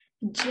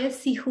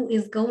Jesse, who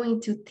is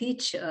going to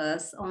teach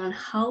us on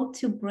how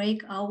to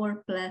break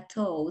our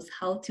plateaus,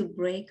 how to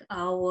break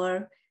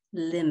our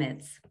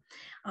limits.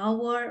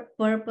 Our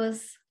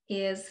purpose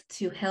is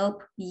to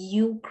help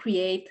you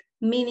create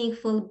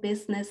meaningful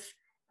business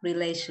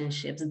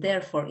relationships.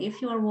 Therefore,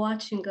 if you are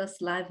watching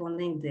us live on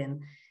LinkedIn,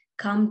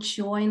 come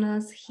join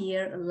us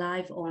here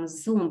live on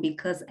Zoom,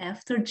 because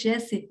after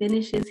Jesse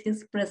finishes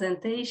his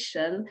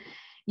presentation,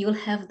 you'll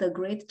have the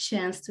great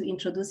chance to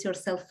introduce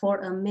yourself for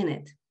a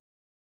minute.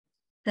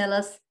 Tell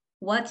us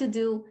what you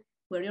do,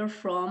 where you're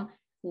from,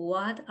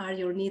 what are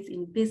your needs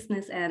in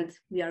business, and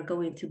we are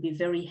going to be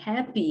very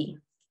happy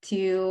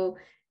to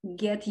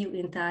get you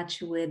in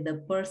touch with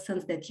the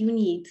persons that you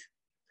need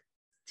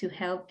to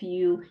help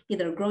you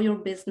either grow your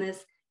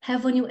business,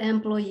 have a new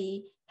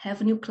employee,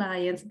 have new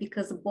clients,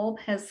 because Bob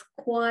has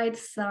quite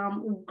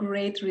some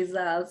great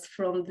results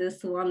from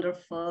this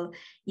wonderful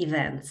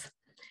event.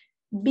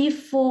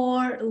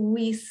 Before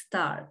we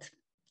start,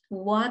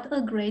 what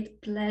a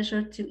great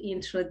pleasure to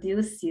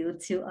introduce you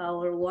to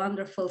our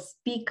wonderful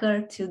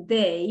speaker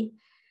today,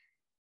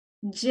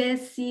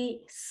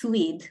 Jesse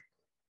Swede,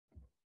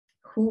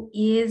 who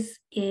is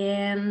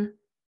in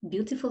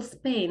beautiful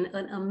Spain,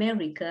 an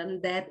American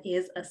that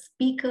is a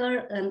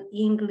speaker, an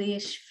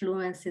English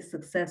fluency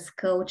success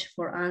coach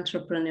for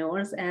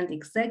entrepreneurs and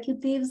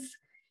executives.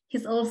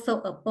 He's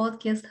also a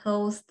podcast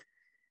host.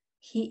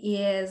 He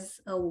is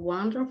a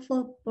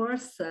wonderful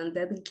person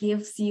that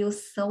gives you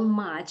so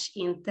much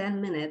in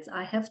 10 minutes.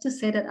 I have to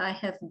say that I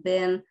have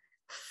been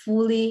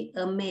fully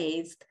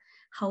amazed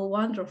how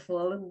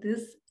wonderful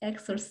this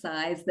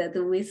exercise that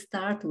we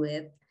start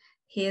with,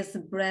 his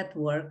breath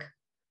work,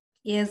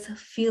 is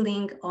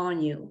feeling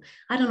on you.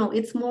 I don't know,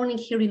 it's morning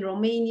here in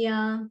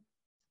Romania.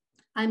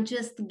 I'm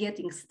just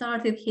getting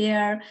started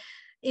here.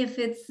 If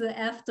it's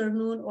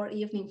afternoon or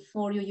evening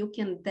for you, you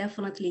can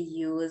definitely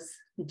use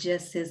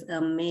Jesse's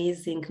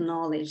amazing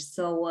knowledge.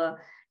 So,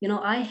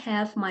 I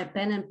have my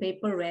pen and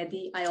paper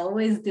ready. I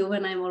always do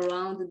when I'm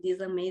around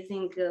these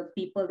amazing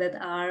people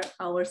that are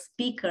our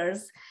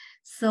speakers.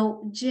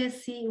 So,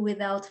 Jesse,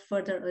 without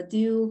further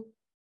ado,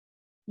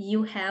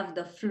 you have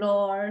the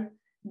floor.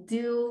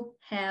 Do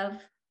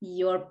have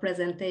your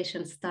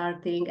presentation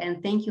starting,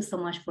 and thank you so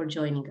much for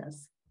joining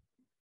us.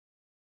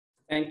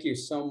 Thank you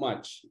so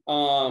much.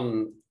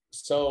 Thank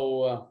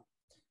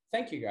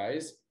you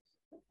guys.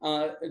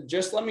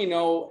 Just let me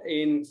know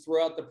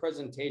throughout the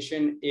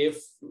presentation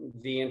if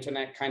the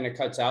internet kind of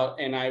cuts out,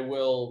 and I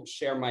will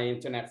share my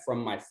internet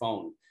from my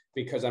phone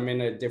because I'm in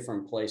a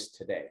different place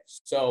today.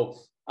 So,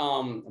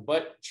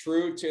 but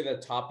true to the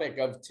topic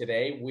of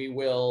today, we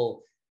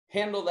will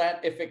handle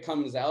that if it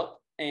comes out,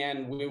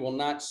 and we will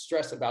not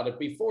stress about it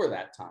before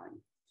that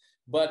time.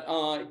 But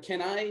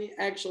can I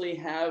actually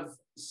have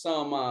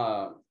some,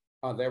 oh,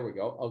 there we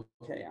go.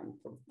 Okay, I'm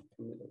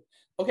permitted.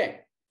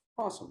 Okay,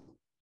 awesome.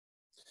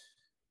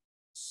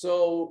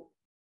 So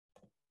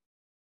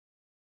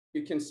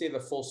you can see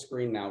the full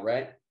screen now,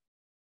 right?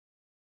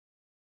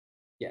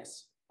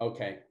 Yes.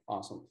 Okay,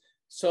 awesome.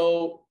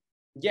 So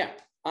yeah,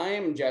 I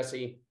am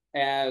Jesse.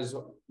 As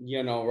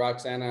you know,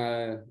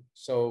 Roxana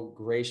so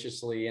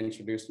graciously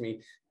introduced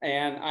me,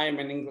 and I am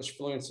an English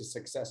fluency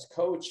success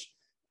coach,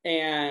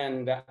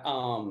 and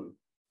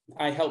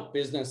I help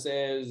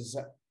businesses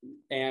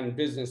and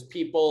business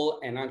people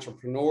and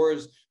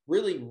entrepreneurs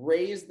really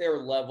raise their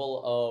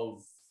level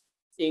of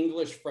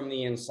English from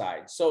the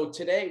inside. So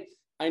today,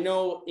 I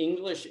know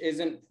English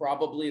isn't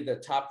probably the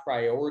top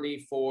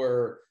priority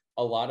for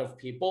a lot of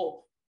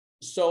people.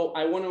 So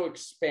I want to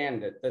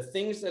expand it. The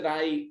things that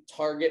I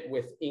target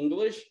with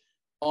English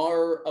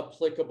are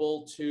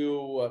applicable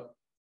to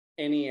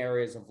any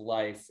areas of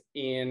life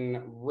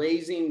in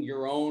raising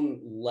your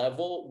own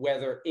level,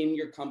 whether in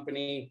your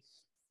company,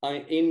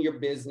 in your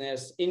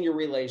business, in your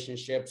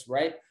relationships,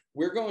 right?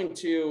 We're going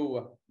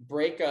to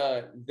break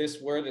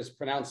this word is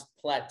pronounced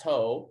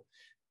plateau,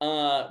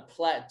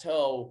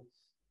 plateau,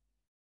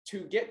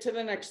 to get to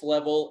the next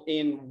level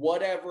in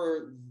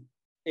whatever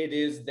it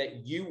is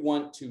that you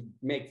want to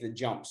make the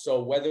jump.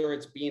 So whether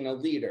it's being a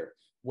leader,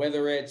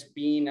 whether it's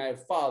being a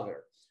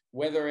father,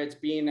 whether it's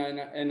being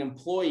an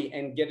employee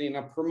and getting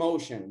a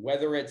promotion,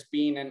 whether it's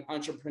being an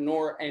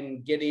entrepreneur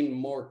and getting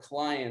more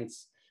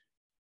clients,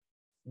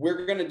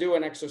 we're going to do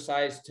an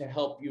exercise to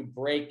help you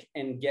break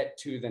and get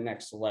to the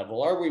next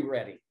level. Are we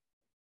ready?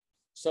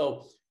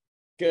 So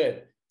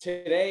good.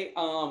 Today,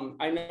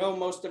 I know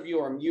most of you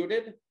are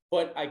muted,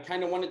 but I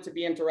kind of want it to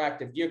be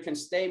interactive. You can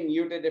stay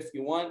muted if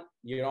you want.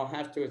 You don't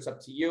have to, it's up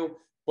to you.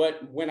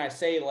 But when I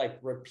say like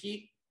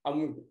repeat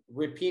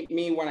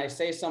me when I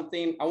say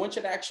something, I want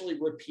you to actually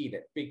repeat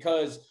it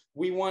because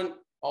we want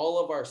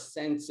all of our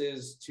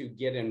senses to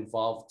get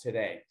involved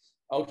today.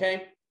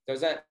 Okay,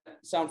 does that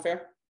sound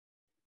fair?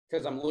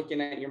 Because I'm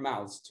looking at your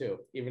mouths too,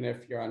 even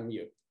if you're on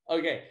mute.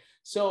 Okay,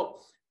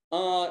 so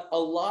a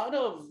lot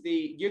of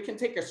you can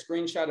take a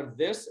screenshot of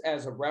this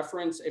as a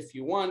reference if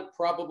you want.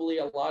 Probably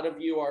a lot of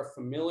you are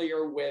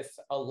familiar with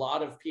a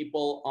lot of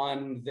people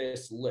on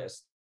this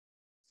list.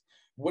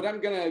 What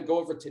I'm going to go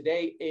over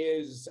today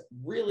is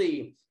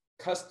really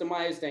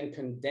customized and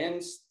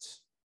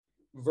condensed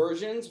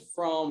versions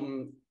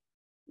from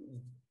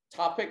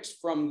topics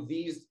from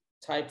these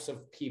types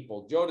of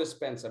people: Joe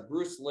Dispenza,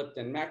 Bruce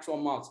Lipton, Maxwell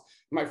Maltz,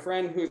 my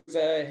friend who's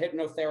a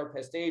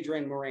hypnotherapist,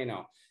 Adrian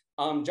Moreno,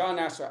 John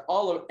Nasser,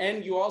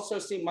 and you also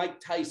see Mike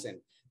Tyson.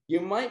 You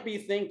might be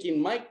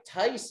thinking, Mike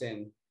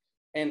Tyson,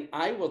 and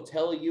I will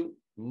tell you,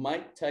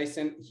 Mike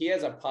Tyson, he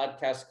has a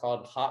podcast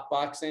called Hot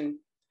Boxing,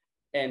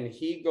 and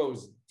he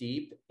goes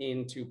deep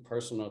into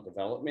personal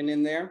development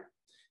in there.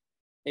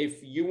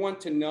 If you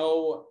want to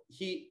know,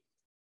 he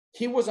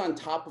was on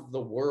top of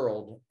the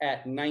world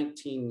at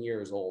 19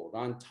 years old,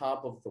 on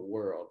top of the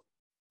world.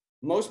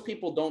 Most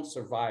people don't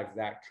survive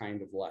that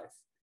kind of life.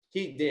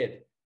 He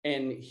did.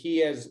 And he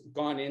has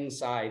gone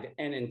inside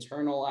and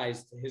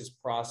internalized his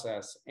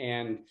process.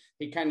 And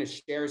he kind of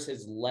shares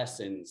his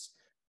lessons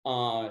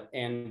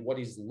and what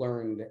he's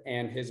learned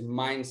and his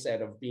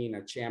mindset of being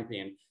a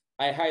champion.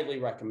 I highly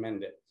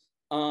recommend it.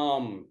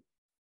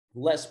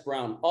 Les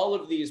Brown, all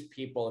of these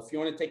people, if you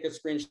want to take a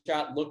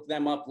screenshot, look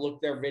them up,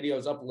 look their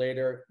videos up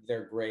later.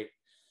 They're great.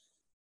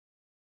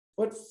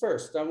 But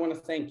first, I want to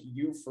thank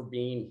you for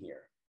being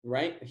here,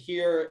 right?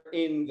 Here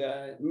in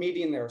the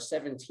meeting, there are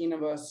 17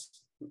 of us.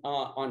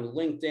 On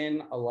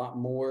LinkedIn, a lot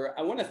more.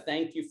 I want to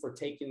thank you for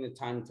taking the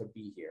time to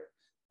be here.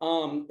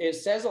 It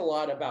says a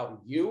lot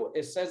about you.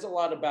 It says a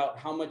lot about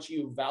how much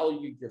you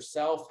value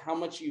yourself, how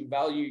much you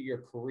value your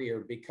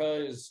career,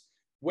 because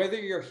whether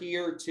you're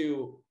here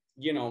to,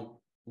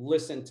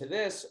 listen to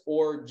this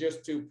or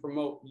just to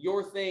promote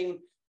your thing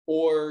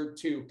or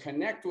to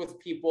connect with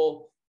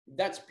people,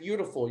 that's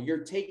beautiful.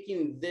 You're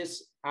taking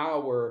this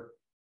hour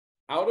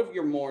out of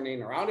your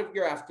morning or out of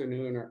your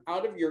afternoon or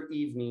out of your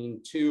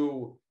evening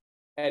to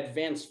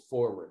advance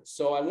forward.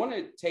 So I want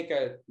to take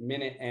a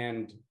minute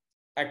and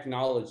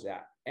acknowledge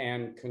that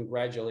and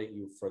congratulate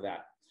you for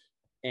that.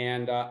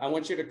 And I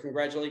want you to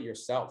congratulate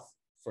yourself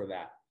for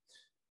that.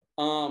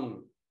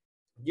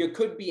 You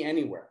could be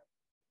anywhere.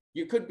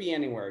 You could be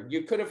anywhere.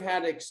 You could have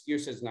had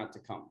excuses not to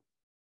come,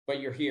 but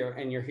you're here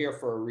and you're here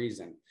for a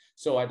reason.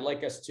 So I'd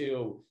like us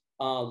to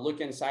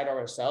look inside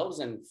ourselves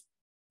and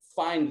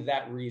find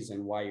that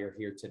reason why you're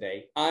here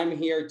today. I'm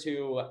here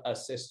to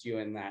assist you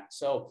in that.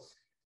 So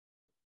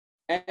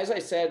as I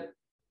said,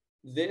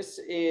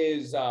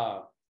 these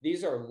are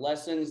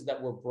lessons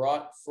that were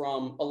brought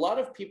from a lot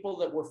of people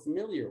that we're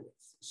familiar with.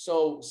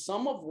 So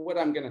some of what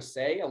I'm going to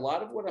say, a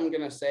lot of what I'm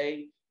going to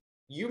say,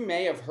 you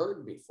may have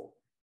heard before.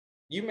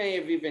 You may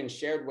have even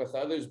shared with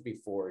others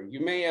before. You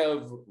may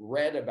have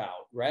read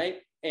about,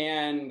 right?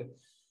 And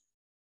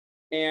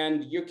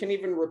you can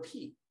even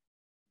repeat.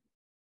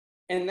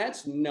 And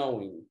that's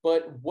knowing.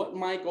 But what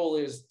my goal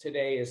is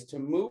today is to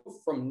move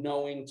from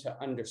knowing to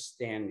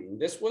understanding.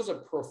 This was a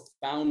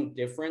profound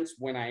difference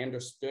when I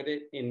understood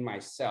it in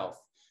myself.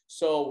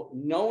 So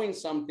knowing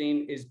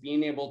something is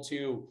being able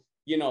to,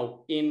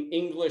 in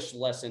English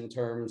lesson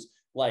terms,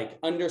 like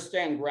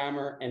understand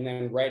grammar and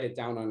then write it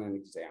down on an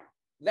exam.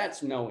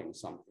 That's knowing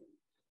something.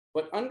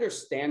 But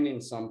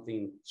understanding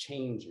something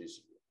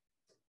changes you,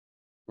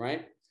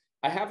 right?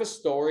 I have a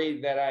story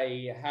that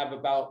I have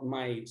about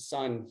my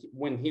son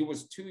when he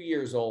was 2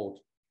 years old.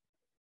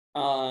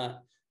 I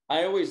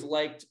always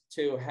liked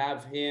to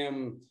have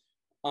him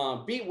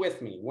be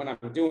with me when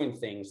I'm doing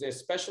things,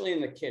 especially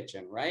in the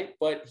kitchen, right?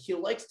 But he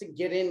likes to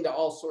get into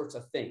all sorts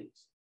of things.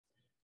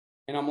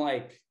 And I'm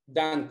like,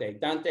 Dante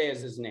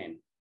is his name.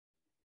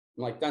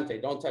 I'm like, Dante,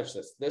 don't touch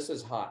this. This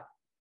is hot.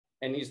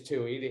 And he's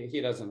 2.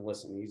 He doesn't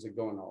listen. He's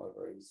going all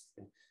over.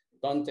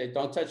 Dante,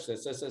 don't touch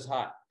this. This is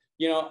hot.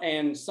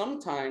 And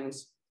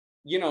sometimes,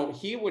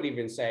 he would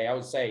even say, I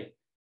would say,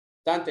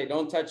 Dante,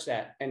 don't touch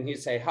that. And he'd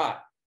say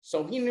hot.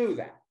 So he knew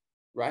that,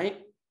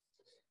 right?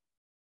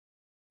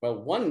 Well,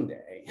 one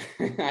day,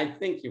 I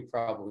think you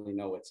probably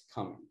know what's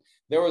coming.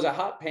 There was a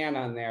hot pan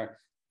on there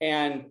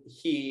and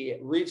he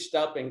reached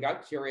up and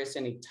got curious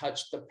and he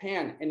touched the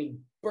pan and he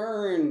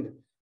burned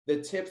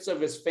the tips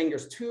of his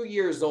fingers. 2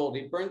 years old,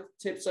 he burnt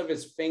the tips of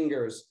his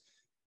fingers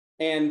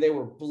and they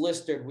were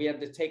blistered. We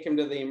had to take him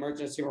to the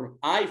emergency room.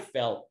 I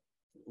felt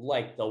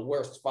like the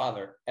worst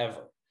father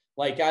ever.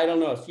 Like, I don't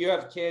know if you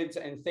have kids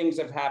and things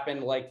have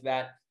happened like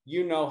that,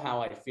 you know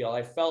how I feel.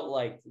 I felt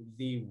like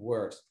the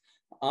worst.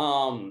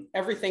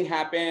 Everything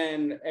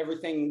happened.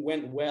 Everything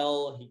went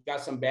well. He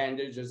got some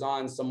bandages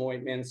on, some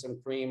ointment, some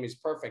cream. He's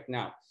perfect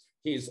now.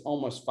 He's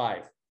almost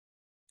 5.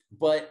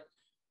 But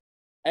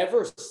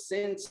ever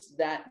since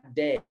that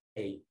day,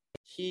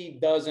 he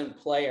doesn't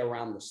play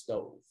around the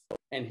stove.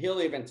 And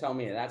he'll even tell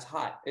me, that's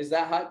hot. Is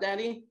that hot,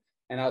 Daddy?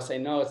 And I'll say,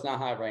 no, it's not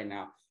hot right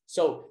now.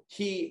 So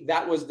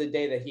that was the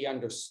day that he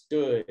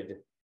understood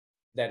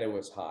that it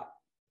was hot.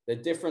 The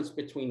difference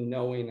between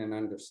knowing and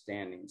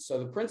understanding. So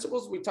the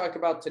principles we talk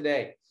about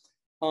today,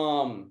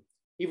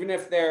 even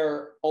if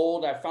they're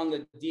old, I found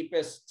the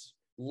deepest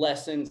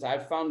lessons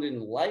I've found in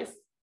life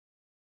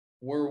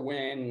were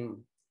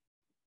when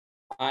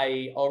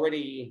I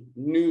already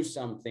knew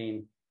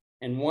something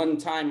and one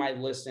time I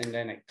listened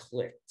and it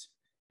clicked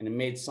and it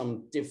made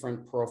some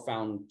different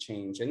profound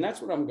change. And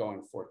that's what I'm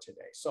going for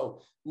today.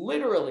 So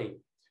literally,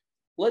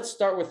 let's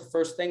start with the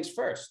first things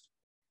first,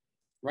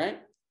 right?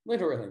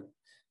 Literally.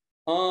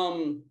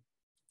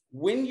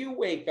 When you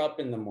wake up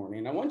in the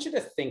morning, I want you to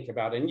think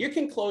about it, and you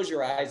can close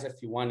your eyes if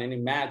you want and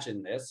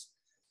imagine this,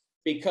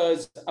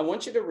 because I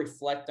want you to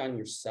reflect on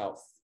yourself.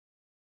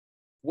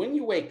 When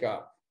you wake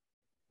up,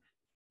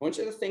 I want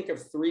you to think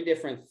of 3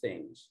 different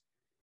things.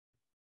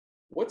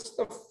 What's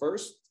the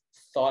first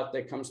thought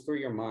that comes through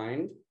your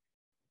mind?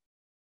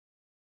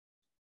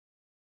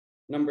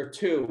 Number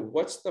 2,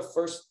 what's the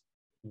first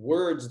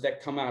words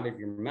that come out of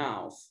your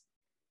mouth?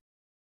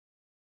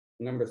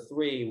 Number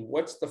 3,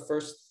 what's the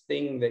first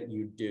thing that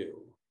you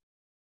do?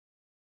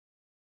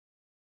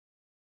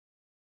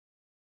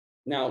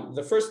 Now,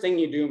 the first thing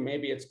you do,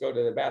 maybe it's go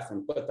to the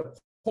bathroom, but the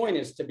point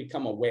is to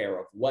become aware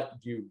of what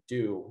you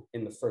do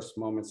in the first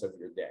moments of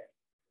your day.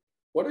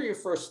 What are your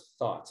first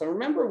thoughts? I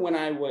remember when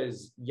I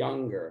was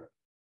younger,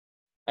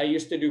 I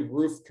used to do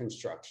roof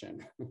construction.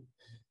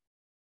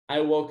 I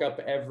woke up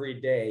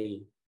every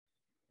day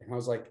and I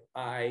was like,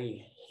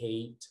 I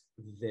hate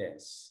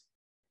this.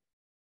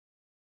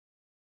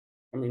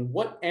 I mean,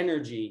 what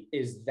energy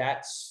is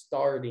that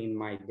starting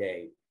my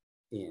day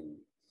in,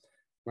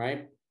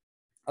 right?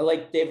 I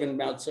like David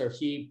Meltzer.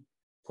 He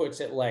puts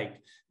it like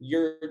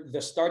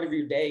the start of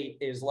your day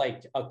is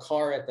like a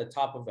car at the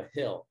top of a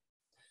hill.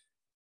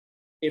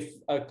 If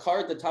a car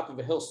at the top of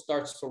a hill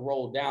starts to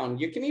roll down,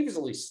 you can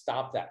easily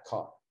stop that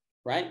car,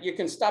 right? You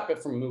can stop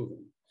it from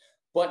moving.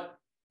 But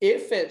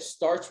if it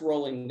starts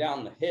rolling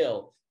down the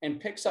hill and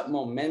picks up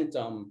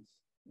momentum,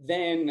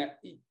 then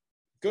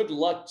good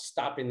luck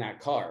stopping that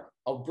car.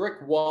 A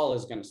brick wall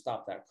is going to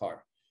stop that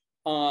car.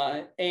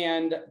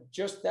 And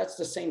just that's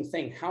the same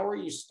thing. How are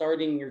you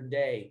starting your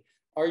day?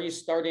 Are you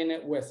starting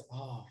it with,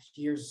 oh,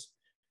 here's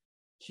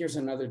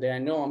another day. I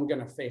know I'm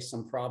going to face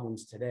some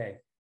problems today.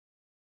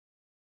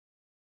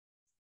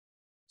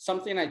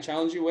 Something I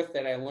challenge you with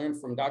that I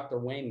learned from Dr.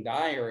 Wayne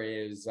Dyer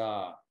is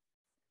I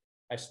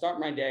start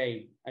my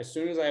day as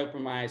soon as I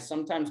open my eyes,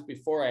 sometimes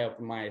before I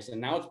open my eyes,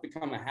 and now it's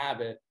become a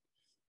habit,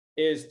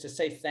 is to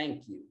say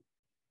thank you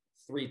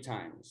 3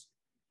 times.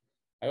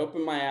 I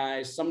open my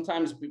eyes,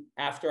 sometimes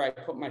after I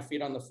put my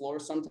feet on the floor,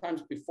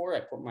 sometimes before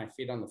I put my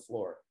feet on the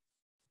floor.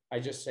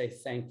 I just say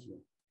thank you,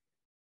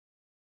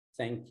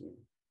 thank you,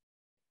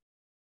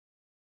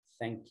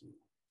 thank you.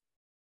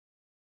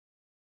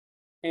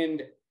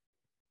 And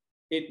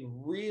it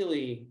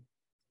really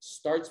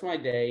starts my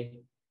day.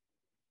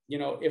 You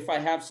know, if I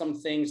have some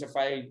things, if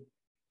I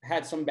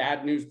had some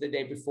bad news the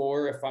day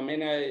before, if I'm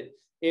in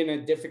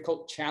a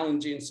difficult,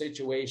 challenging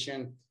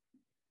situation,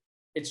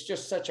 it's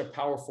just such a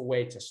powerful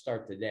way to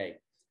start the day.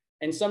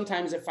 And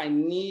sometimes if I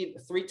need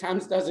 3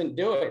 times doesn't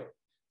do it.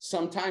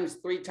 Sometimes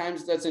 3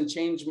 times doesn't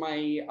change my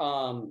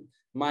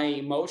my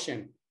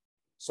emotion.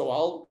 So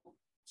I'll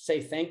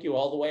say thank you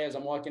all the way as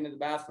I'm walking to the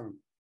bathroom,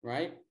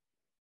 right?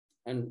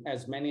 And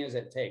as many as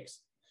it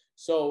takes.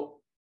 So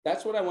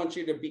that's what I want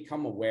you to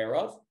become aware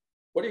of.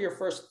 What are your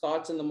first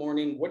thoughts in the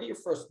morning? What are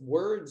your first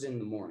words in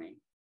the morning?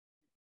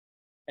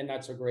 And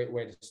that's a great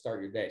way to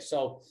start your day.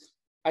 So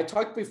I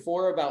talked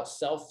before about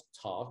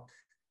self-talk,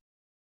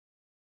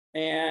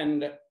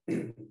 and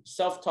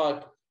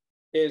self-talk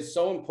is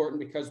so important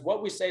because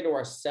what we say to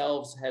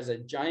ourselves has a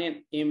giant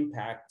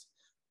impact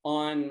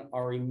on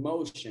our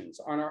emotions,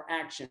 on our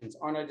actions,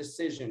 on our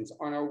decisions,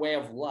 on our way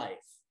of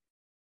life,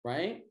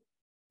 right?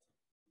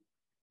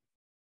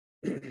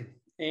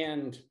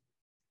 And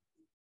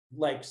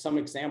like some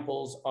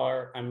examples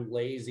are, I'm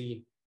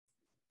lazy.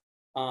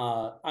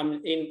 I'm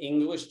in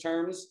English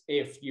terms,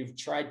 if you've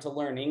tried to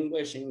learn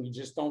English and you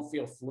just don't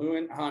feel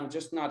fluent, I'm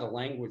just not a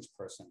language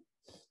person.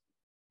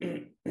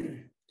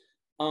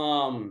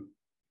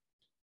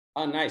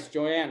 Nice,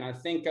 Joanne. I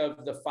think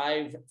of the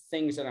 5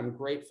 things that I'm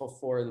grateful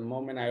for the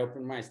moment I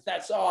open my eyes.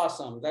 That's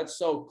awesome. That's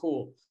so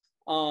cool.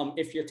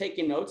 If you're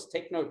taking notes,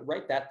 take note,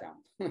 write that down.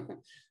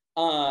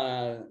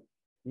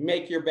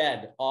 Make your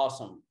bed.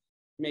 Awesome.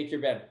 Make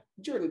your bed.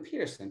 Jordan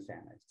Peterson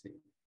fan, I see.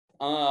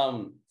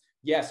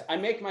 Yes, I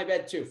make my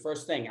bed too.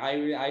 First thing,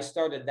 I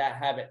started that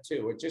habit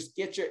too. It just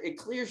it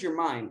clears your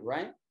mind,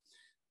 right?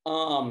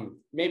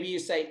 Maybe you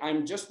say,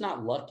 I'm just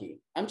not lucky.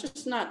 I'm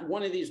just not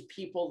one of these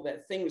people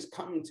that things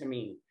come to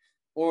me,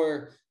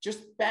 or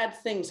just bad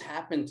things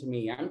happen to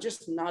me. I'm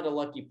just not a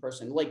lucky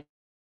person. Like,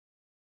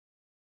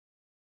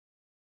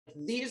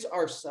 these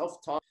are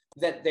self-talk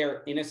that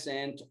they're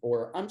innocent,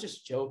 or I'm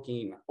just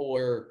joking,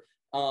 or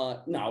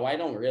no, I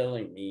don't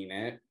really mean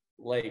it.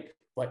 Like,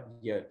 but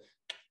you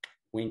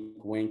wink,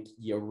 wink,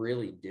 you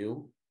really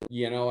do.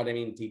 You know what I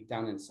mean? Deep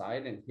down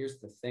inside. And here's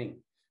the thing.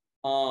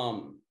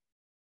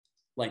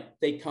 Like,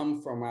 they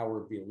come from our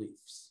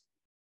beliefs,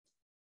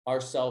 our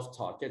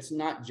self-talk. It's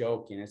not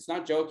joking. It's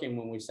not joking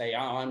when we say,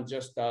 oh, I'm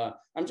just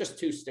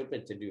too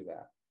stupid to do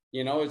that.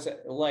 You know, it's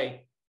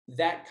like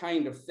that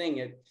kind of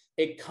thing.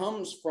 It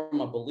comes from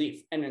a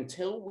belief. And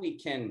until we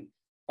can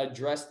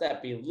address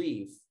that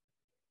belief,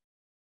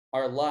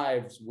 our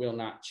lives will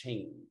not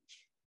change.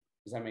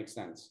 Does that make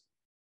sense?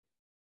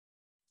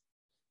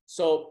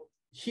 So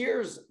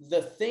here's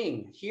the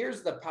thing.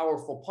 Here's the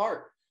powerful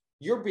part.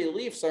 Your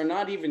beliefs are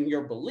not even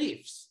your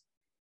beliefs.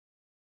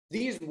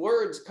 These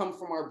words come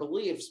from our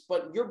beliefs,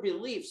 but your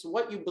beliefs,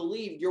 what you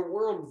believe, your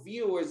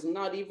worldview is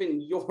not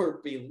even your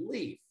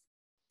belief.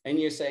 And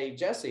you say,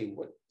 Jesse,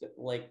 what,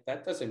 like,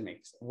 that doesn't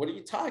make sense. What are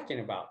you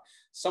talking about?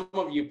 Some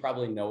of you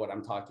probably know what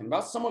I'm talking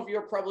about. Some of you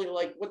are probably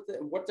like,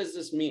 what does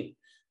this mean?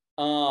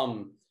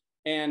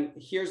 And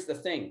here's the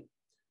thing.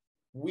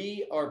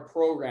 We are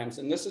programs,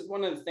 and this is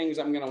one of the things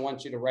I'm going to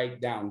want you to write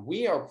down.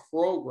 We are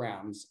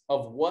programs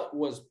of what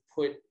was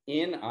put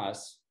in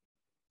us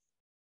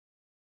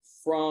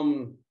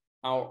from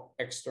our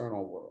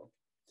external world,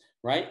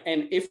 right?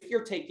 And if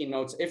you're taking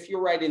notes, if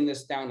you're writing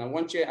this down,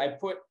 I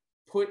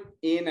put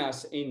in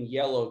us in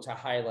yellow to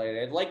highlight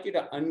it. I'd like you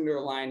to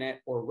underline it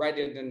or write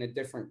it in a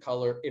different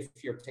color if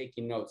you're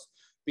taking notes,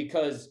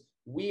 because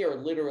we are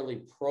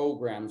literally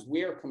programs.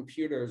 We are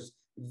computers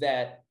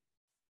that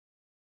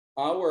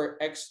our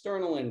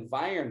external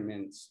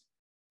environments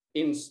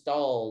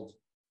installed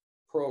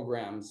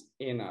programs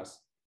in us.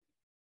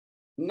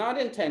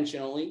 Not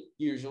intentionally,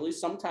 usually,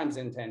 sometimes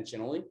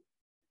intentionally,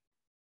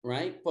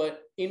 right?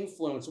 But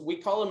influence, we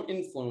call them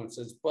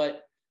influences,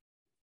 but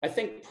I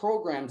think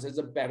programs is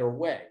a better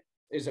way,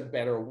 is a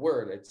better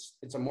word.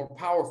 It's a more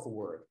powerful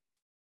word.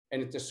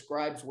 And it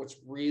describes what's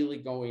really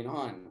going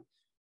on,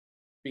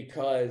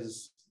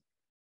 because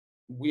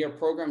we are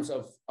programs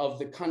of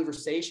the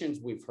conversations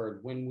we've heard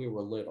when we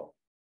were little.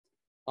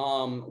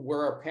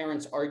 Were our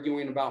parents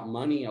arguing about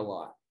money a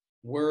lot?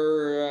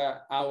 Were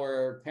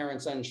our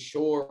parents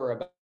unsure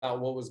about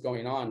what was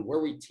going on?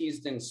 Were we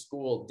teased in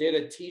school? Did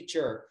a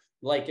teacher,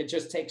 like, it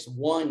just takes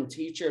one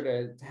teacher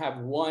to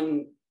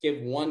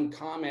give one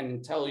comment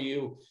and tell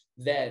you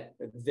that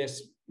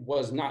this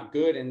was not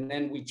good, and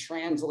then we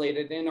translate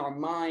it in our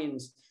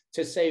minds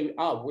to say,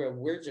 oh,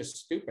 we're just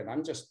stupid.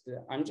 I'm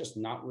just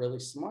not really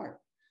smart,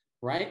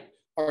 right?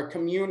 Our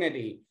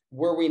community,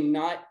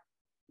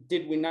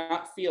 did we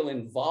not feel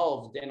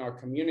involved in our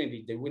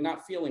community? Did we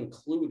not feel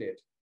included?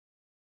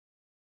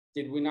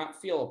 Did we not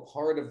feel a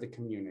part of the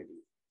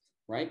community,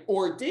 right?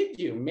 Or did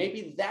you?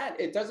 Maybe that,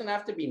 it doesn't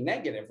have to be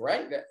negative,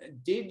 right?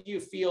 Did you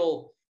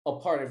feel a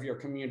part of your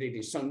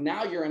community? So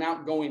now you're an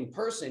outgoing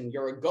person,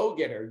 you're a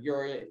go-getter,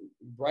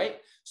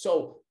 right?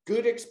 So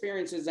good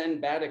experiences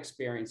and bad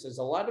experiences.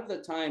 A lot of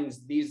the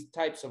times these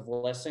types of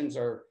lessons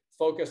are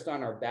focused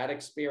on our bad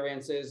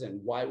experiences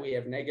and why we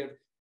have negative,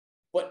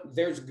 but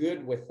there's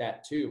good with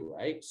that too,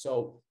 right?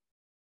 So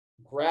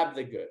grab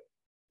the good,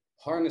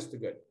 harness the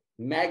good,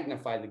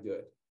 magnify the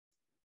good,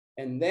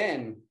 and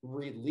then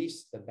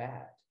release the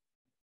bad,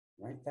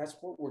 right? That's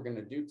what we're going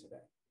to do today.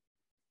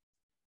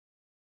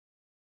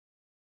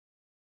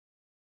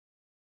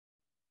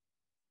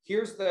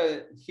 Here's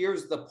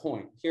the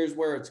point. Here's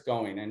where it's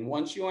going. And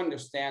once you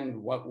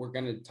understand what we're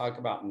going to talk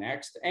about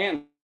next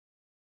and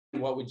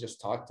what we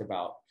just talked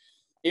about,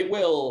 it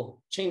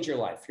will change your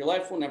life. Your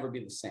life will never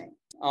be the same.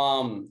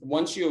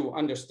 Once you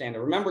understand it.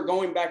 Remember,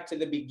 going back to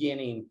the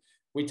beginning,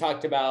 we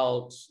talked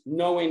about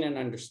knowing and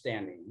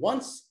understanding.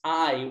 Once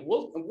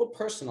we'll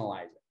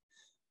personalize it.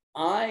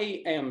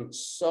 I am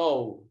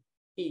so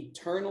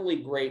eternally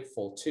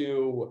grateful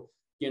to,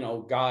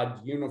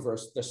 God,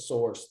 universe, the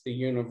source, the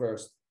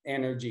universe,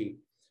 energy.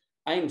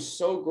 I am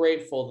so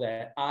grateful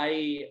that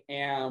I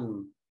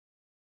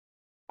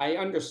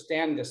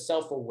understand the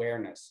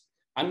self-awareness.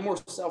 I'm more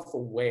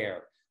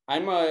self-aware.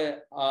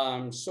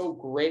 I'm so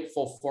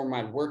grateful for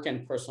my work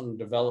and personal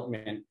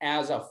development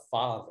as a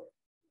father,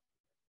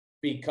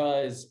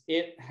 because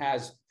it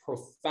has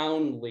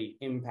profoundly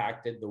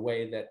impacted the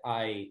way that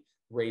I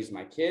raise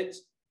my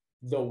kids,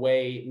 the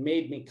way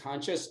made me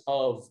conscious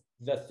of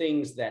the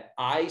things that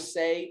I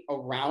say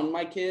around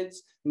my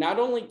kids, not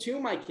only to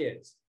my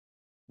kids.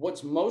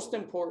 What's most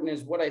important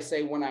is what I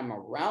say when I'm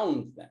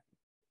around them,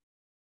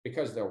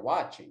 because they're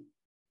watching.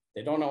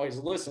 They don't always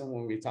listen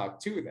when we talk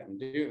to them,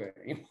 do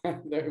they?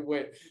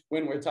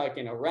 When we're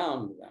talking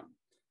around them,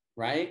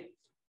 right?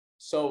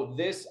 So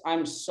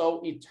I'm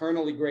so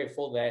eternally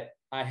grateful that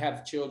I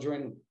have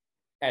children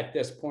at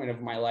this point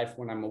of my life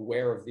when I'm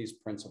aware of these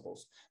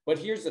principles. But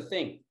here's the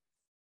thing.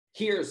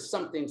 Here's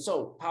something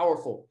so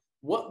powerful.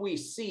 What we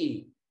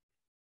see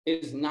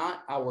is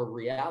not our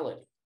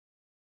reality.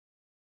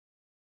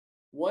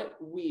 What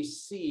we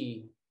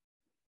see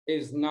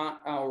is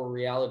not our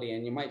reality.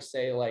 And you might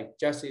say, like,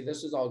 Jesse,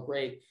 this is all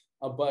great,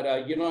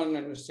 but you don't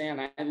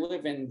understand. I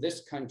live in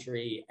this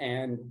country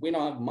and we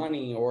don't have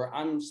money, or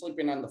I'm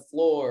sleeping on the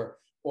floor,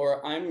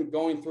 or I'm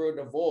going through a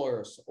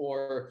divorce,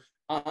 or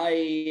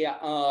I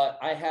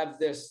have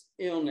this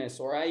illness,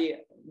 or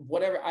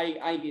whatever.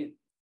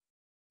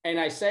 And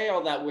I say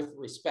all that with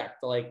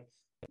respect. Like,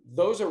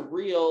 those are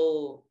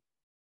real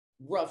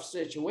rough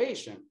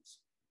situations,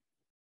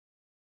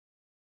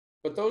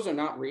 but those are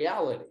not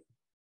reality.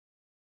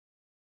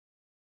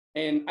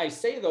 And I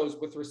say those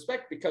with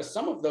respect because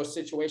some of those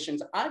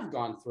situations I've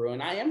gone through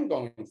and I am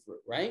going through,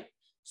 right?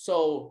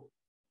 So,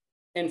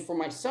 and for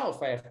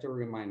myself, I have to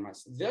remind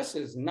myself, this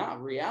is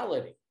not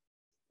reality.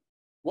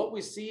 What we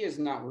see is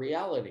not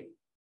reality.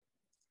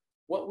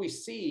 What we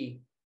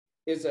see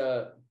is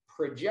a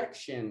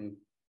projection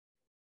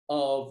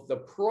of the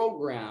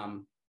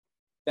program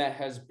that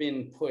has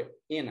been put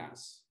in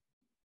us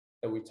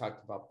that we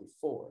talked about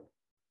before.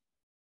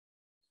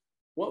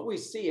 What we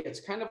see, it's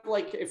kind of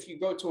like if you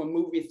go to a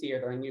movie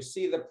theater and you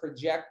see the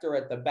projector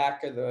at the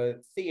back of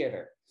the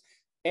theater,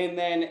 and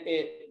then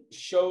it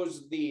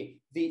shows the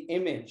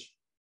image,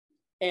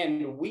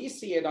 and we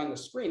see it on the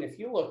screen. If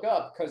you look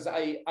up, because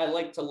I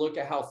like to look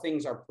at how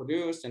things are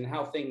produced and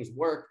how things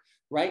work,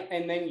 right?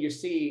 And then you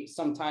see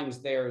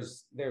sometimes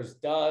there's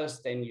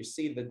dust, and you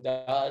see the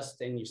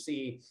dust, and you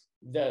see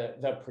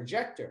the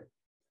projector.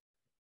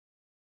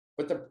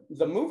 But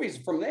the movie's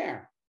from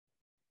there.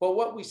 But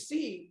what we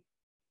see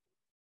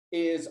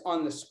is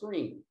on the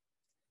screen.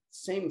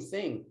 Same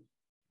thing.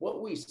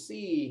 What we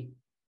see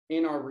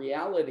in our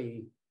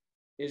reality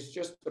is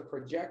just the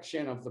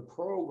projection of the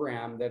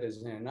program that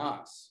is in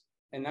us.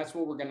 And that's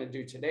what we're going to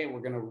do today. We're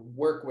going to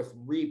work with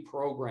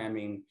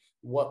reprogramming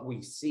what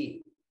we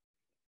see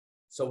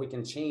so we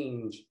can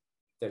change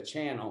the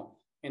channel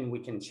and we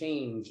can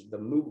change the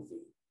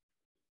movie.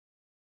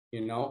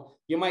 You know,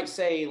 you might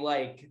say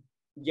like,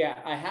 yeah,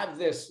 I have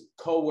this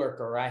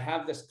coworker, or I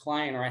have this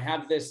client, or I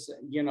have this,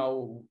 you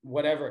know,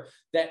 whatever,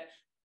 that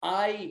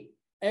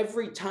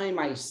every time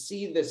I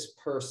see this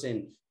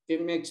person,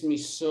 it makes me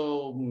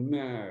so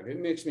mad.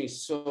 It makes me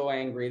so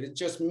angry. It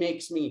just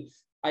makes me,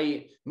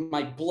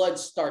 my blood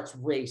starts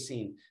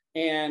racing,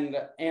 and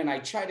I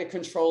try to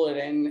control it.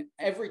 And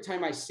every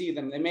time I see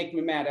them, they make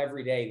me mad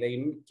every day.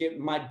 They get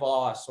my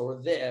boss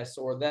or this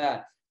or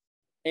that.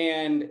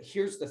 And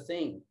here's the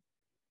thing.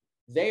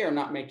 They are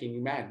not making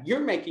you mad.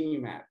 You're making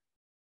you mad,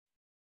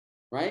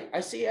 right?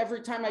 I see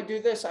every time I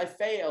do this, I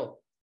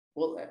fail.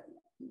 Well,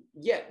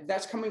 yeah,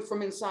 that's coming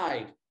from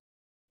inside.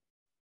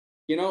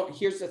 You know,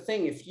 here's the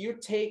thing. If you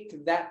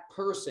take that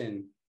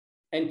person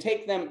and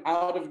take them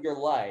out of your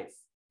life,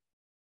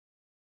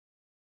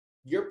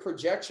 your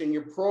projection,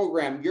 your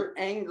program, your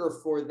anger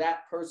for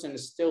that person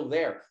is still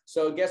there.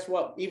 So guess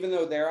what? Even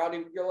though they're out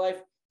of your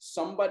life,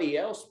 somebody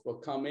else will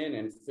come in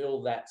and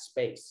fill that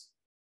space.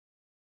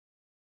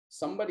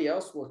 Somebody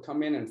else will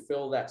come in and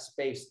fill that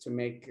space to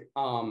make,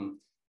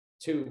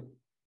 to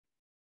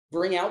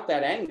bring out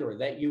that anger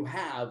that you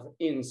have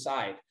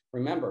inside.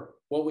 Remember,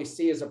 what we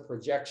see is a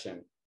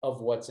projection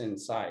of what's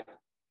inside.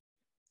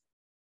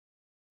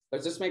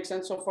 Does this make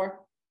sense so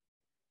far?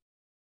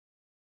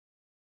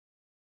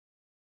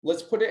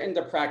 Let's put it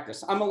into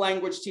practice. I'm a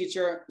language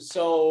teacher,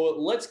 so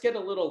let's get a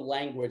little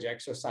language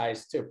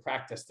exercise to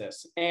practice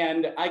this.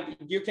 And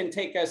you can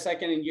take a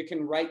second and you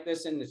can write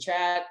this in the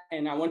chat,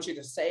 and I want you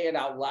to say it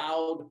out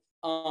loud.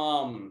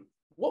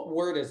 What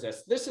word is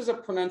this? This is a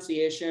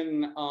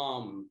pronunciation,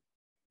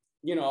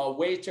 you know, a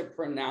way to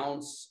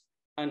pronounce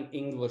an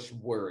English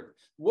word.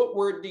 What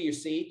word do you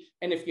see?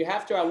 And if you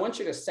have to, I want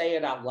you to say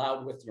it out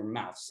loud with your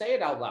mouth. Say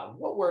it out loud.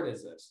 What word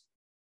is this?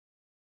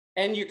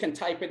 And you can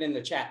type it in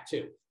the chat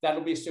too.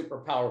 That'll be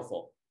super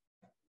powerful.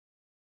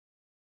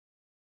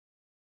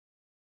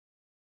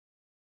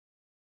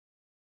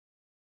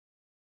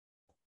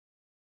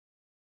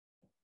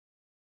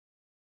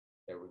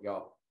 There we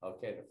go.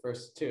 Okay, the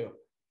first two.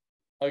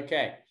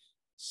 Okay,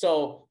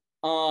 so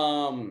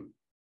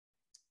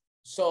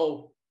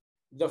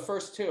the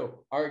first two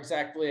are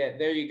exactly it.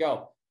 There you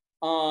go.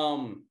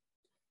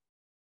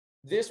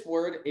 This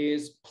word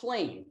is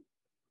plain.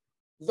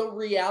 The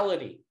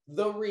reality,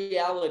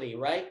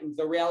 right?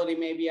 The reality,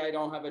 maybe I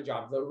don't have a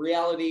job. The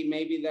reality,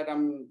 maybe that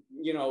I'm,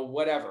 you know,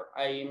 whatever.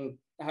 I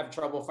have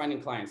trouble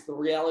finding clients. The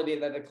reality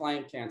that a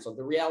client canceled.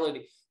 The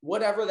reality,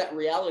 whatever that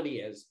reality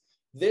is,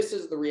 this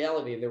is the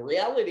reality. The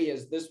reality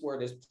is this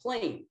word is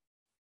plain,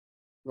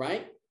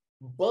 right?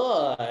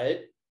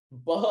 But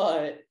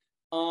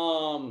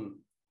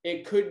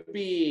it could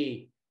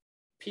be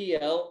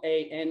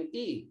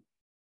P-L-A-N-E.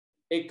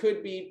 It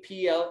could be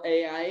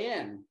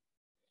P-L-A-I-N.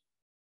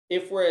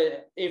 If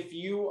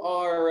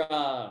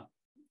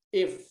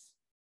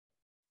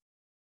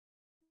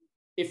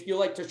you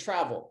like to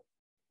travel,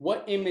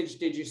 what image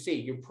did you see?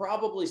 You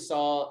probably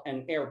saw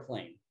an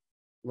airplane,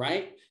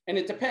 right? And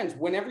it depends.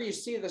 Whenever you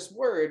see this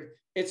word,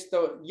 it's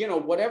the, you know,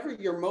 whatever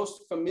you're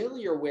most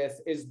familiar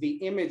with is the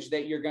image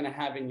that you're going to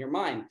have in your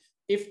mind.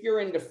 If you're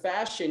into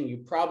fashion,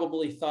 you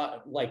probably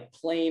thought like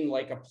plain,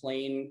 like a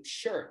plain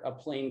shirt, a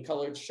plain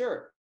colored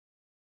shirt.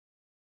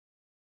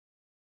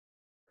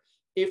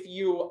 If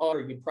you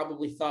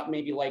probably thought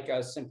maybe like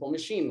a simple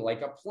machine,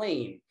 like a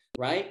plane,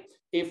 right?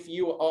 If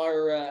you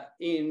are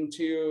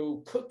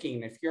into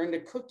cooking, if you're into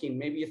cooking,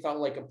 maybe you thought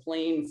like a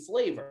plain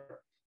flavor,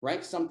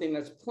 right? Something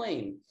that's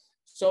plain.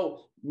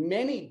 So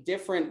many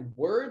different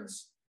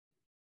words.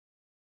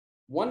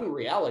 One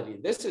reality.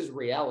 This is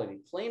reality.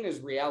 Plain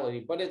is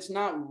reality, but it's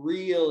not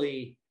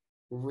really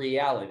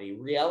reality.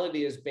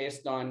 Reality is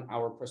based on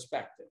our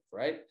perspective,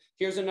 right?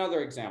 Here's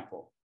another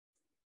example.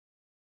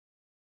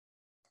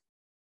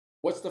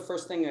 What's the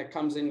first thing that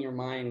comes in your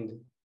mind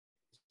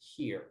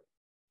here?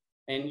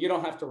 And you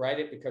don't have to write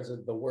it because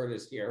the word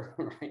is here,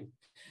 right?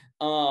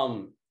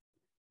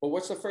 But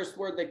what's the first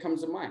word that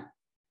comes to mind?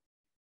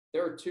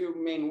 There are two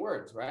main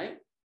words, right?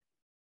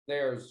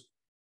 There's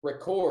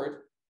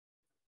record,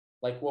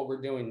 like what we're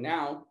doing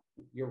now,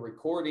 you're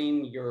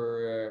recording,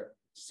 you're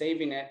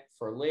saving it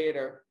for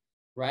later,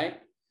 right?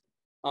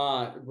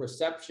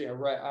 Repetition,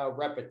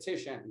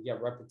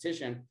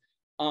 repetition,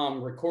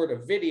 record a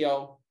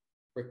video,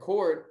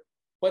 record,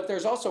 but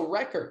there's also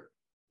record.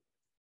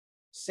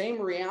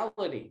 Same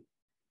reality,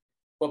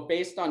 but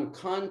based on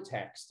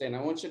context. And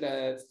I want you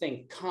to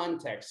think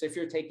context. If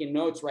you're taking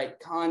notes, right?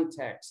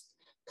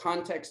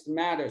 Context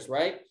matters,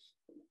 right?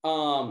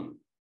 A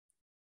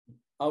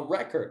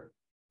record,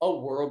 a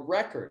world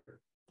record,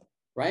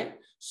 right?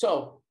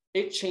 So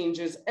it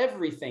changes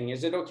everything.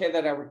 Is it okay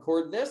that I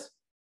record this?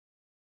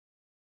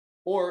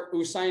 Or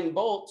Usain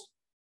Bolt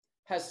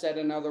has set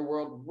another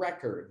world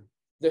record.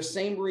 The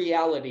same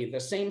reality, the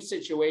same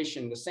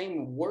situation, the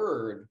same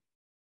word,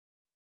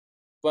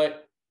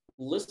 but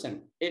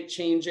listen, it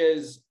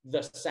changes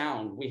the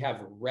sound. We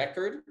have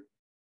record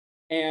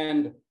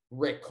and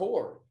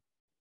record.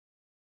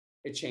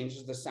 It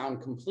changes the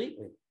sound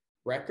completely.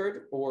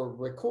 Record or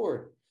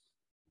record.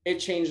 It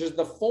changes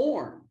the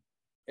form.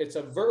 It's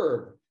a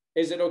verb.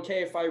 Is it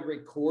okay if I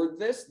record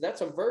this?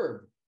 That's a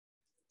verb.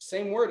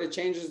 Same word, it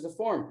changes the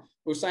form.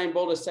 Usain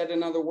Bolt has set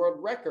another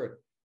world record.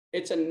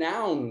 It's a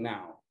noun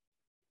now.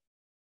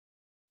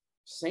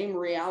 Same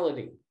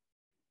reality,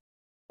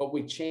 but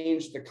we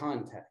changed the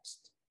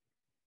context.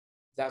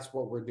 That's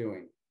what we're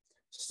doing.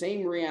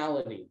 Same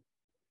reality.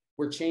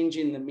 We're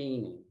changing the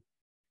meaning.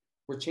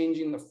 We're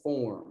changing the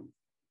form.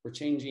 We're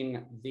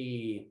changing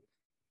the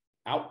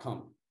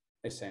outcome,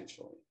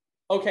 essentially.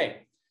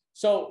 Okay,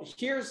 so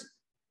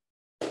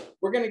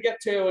we're going to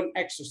get to an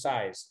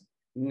exercise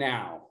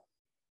now.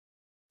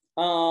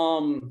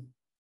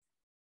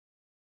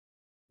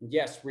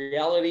 Yes,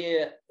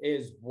 reality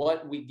is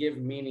what we give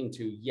meaning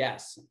to.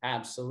 Yes,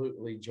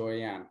 absolutely,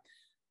 Joyanne.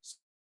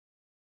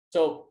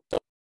 So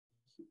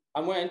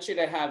I want you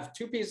to have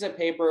 2 pieces of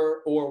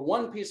paper or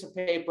 1 piece of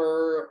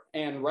paper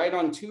and write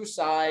on 2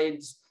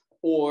 sides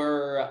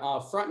or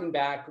front and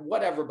back,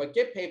 whatever, but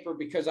get paper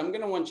because I'm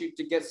going to want you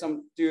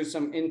to do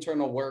some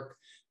internal work.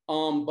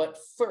 But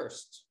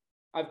first,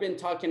 I've been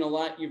talking a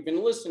lot. You've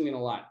been listening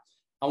a lot.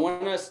 I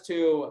want us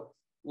to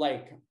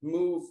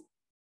move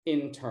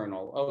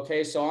internal.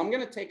 Okay, so I'm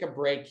going to take a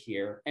break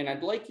here and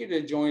I'd like you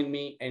to join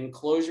me and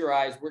close your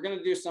eyes. We're going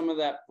to do some of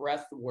that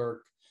breath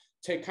work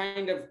to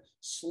kind of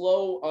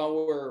slow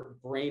our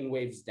brain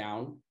waves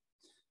down,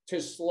 to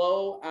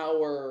slow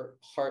our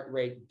heart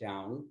rate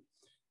down,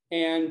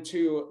 and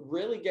to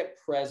really get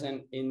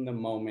present in the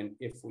moment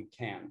if we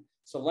can.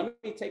 So let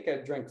me take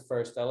a drink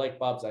first. I like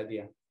Bob's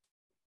idea.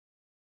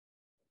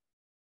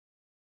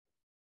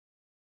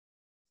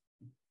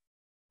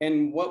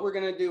 And what we're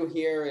going to do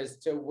here is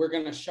we're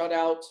going to shut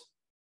out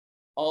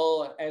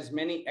as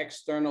many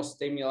external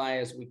stimuli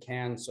as we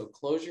can. So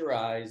close your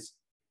eyes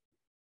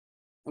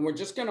and we're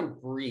just going to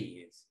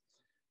breathe.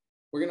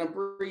 We're going to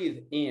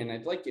breathe in.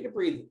 I'd like you to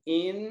breathe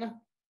in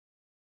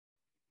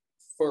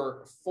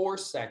for 4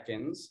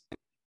 seconds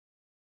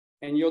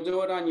and you'll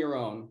do it on your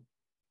own.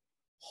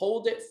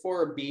 Hold it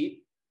for a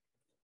beat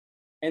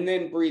and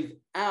then breathe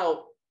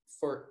out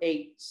for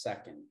 8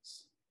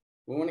 seconds.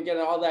 We want to get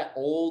all that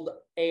old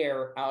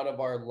air out of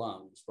our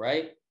lungs,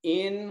 right?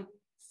 In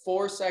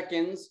 4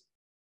 seconds,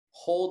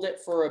 hold it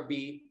for a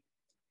beat,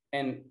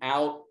 and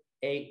out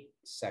 8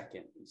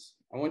 seconds.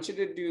 I want you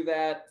to do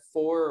that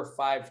 4 or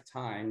 5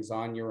 times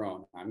on your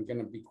own. I'm going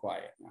to be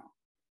quiet now.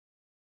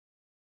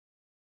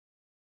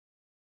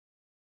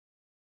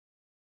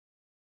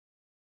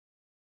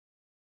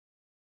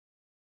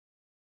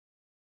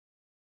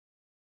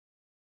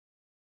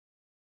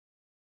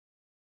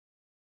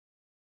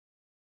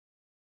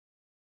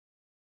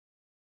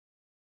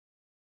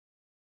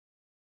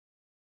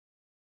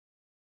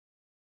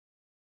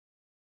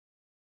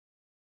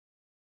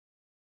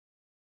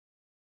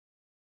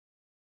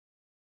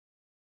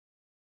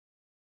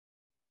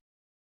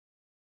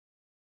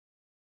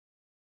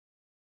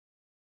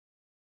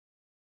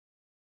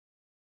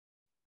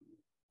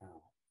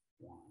 Out.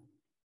 1,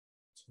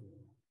 2,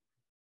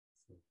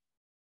 3,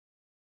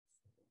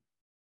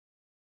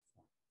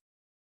 4, 5,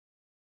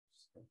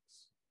 6, 7.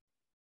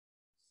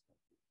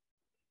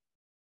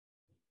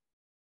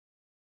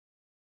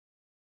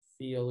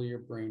 Feel your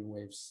brain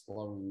waves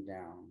slowing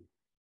down.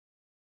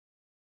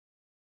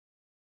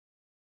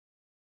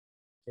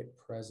 Get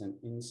present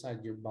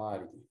inside your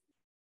body.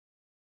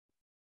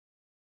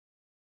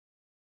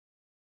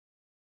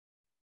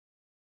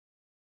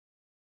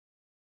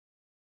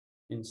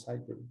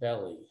 Inside your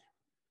belly.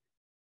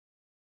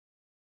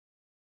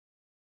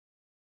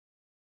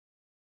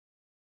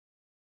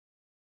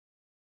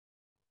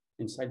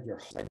 Inside your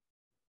heart.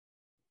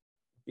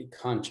 Be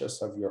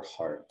conscious of your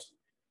heart.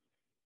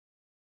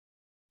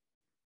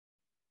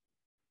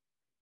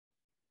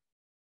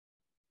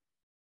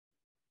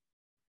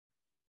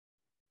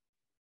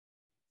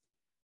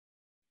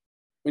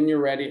 When you're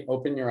ready,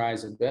 open your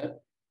eyes a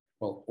bit,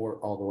 well, or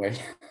all the way.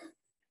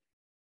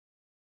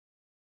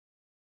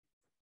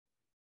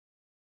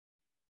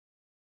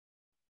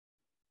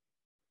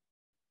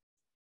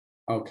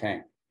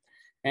 Okay.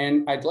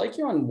 And I'd like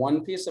you on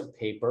one piece of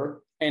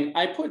paper. And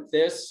I put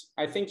this,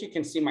 I think you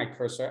can see my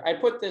cursor. I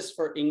put this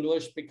for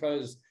English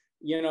because,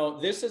 you know,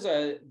 this is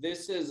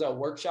a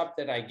workshop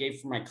that I gave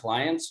for my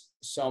clients.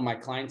 So my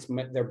clients,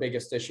 their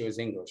biggest issue is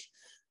English.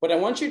 But I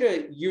want you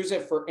to use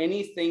it for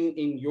anything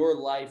in your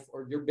life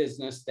or your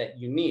business that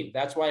you need.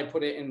 That's why I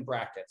put it in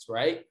brackets,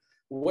 right?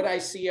 What I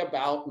see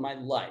about my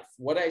life,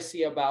 what I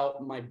see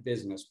about my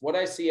business, what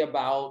I see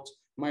about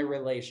my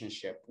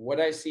relationship, what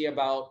I see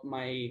about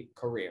my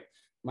career,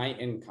 my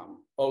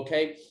income.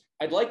 Okay.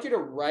 I'd like you to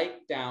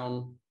write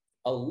down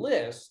a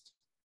list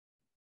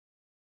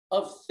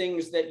of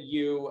things that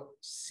you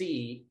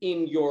see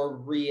in your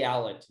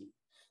reality.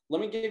 Let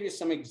me give you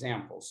some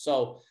examples.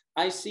 So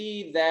I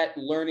see that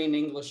learning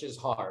English is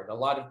hard. A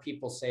lot of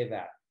people say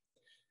that.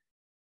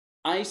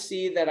 I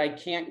see that I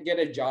can't get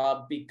a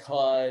job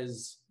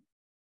because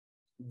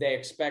they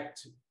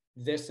expect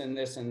this and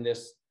this and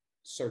this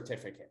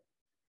certificate.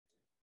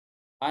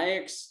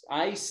 I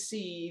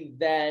see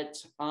that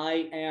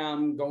I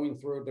am going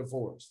through a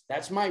divorce.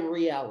 That's my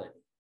reality.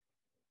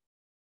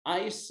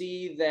 I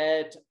see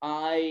that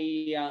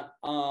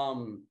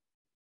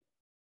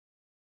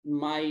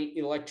my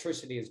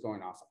electricity is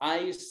going off.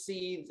 I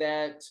see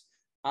that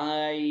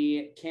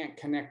I can't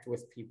connect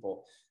with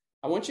people.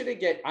 I want you to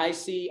get, I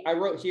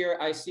wrote here,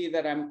 I see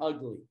that I'm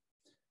ugly.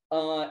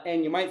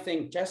 And you might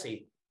think,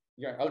 Jesse,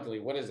 you're ugly.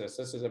 What is this?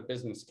 This is a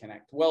business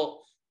connect.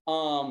 Well,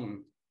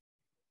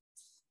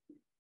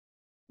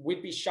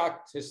 we'd be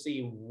shocked to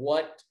see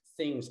what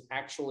things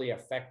actually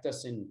affect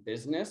us in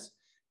business.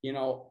 You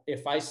know,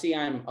 if I see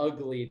I'm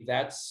ugly,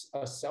 that's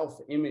a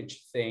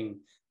self-image thing.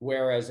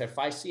 Whereas if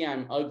I see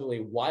I'm ugly,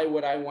 why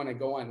would I want to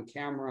go on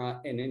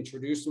camera and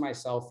introduce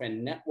myself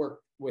and network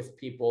with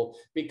people?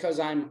 Because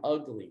I'm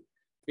ugly,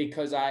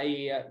 because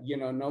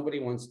nobody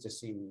wants to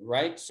see me,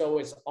 right? So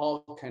it's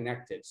all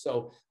connected.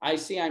 So I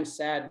see I'm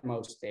sad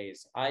most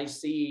days. I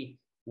see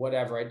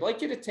whatever. I'd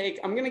like you to take,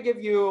 I'm going to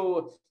give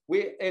you,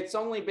 it's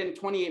only been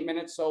 28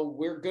 minutes, so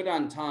we're good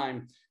on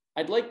time.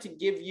 I'd like to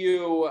give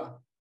you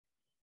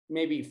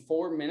maybe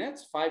 4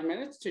 minutes, 5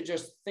 minutes to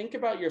just think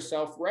about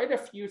yourself, write a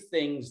few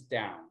things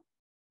down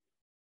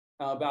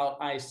about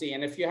IC.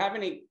 And if you have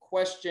any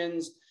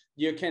questions,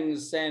 you can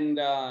send,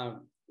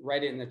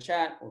 write it in the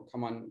chat or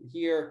come on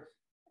here,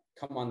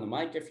 come on the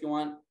mic if you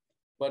want,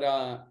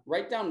 but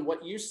write down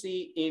what you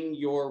see in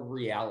your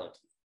reality.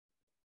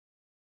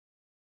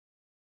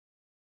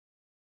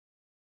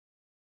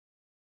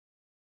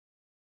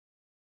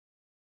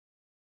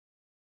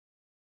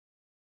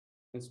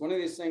 It's one of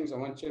these things I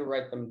want you to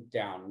write them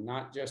down,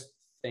 not just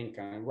think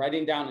on it.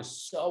 Writing down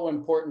is so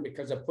important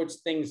because it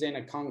puts things in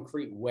a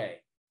concrete way,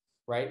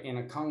 right? In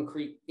a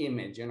concrete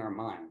image in our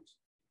minds.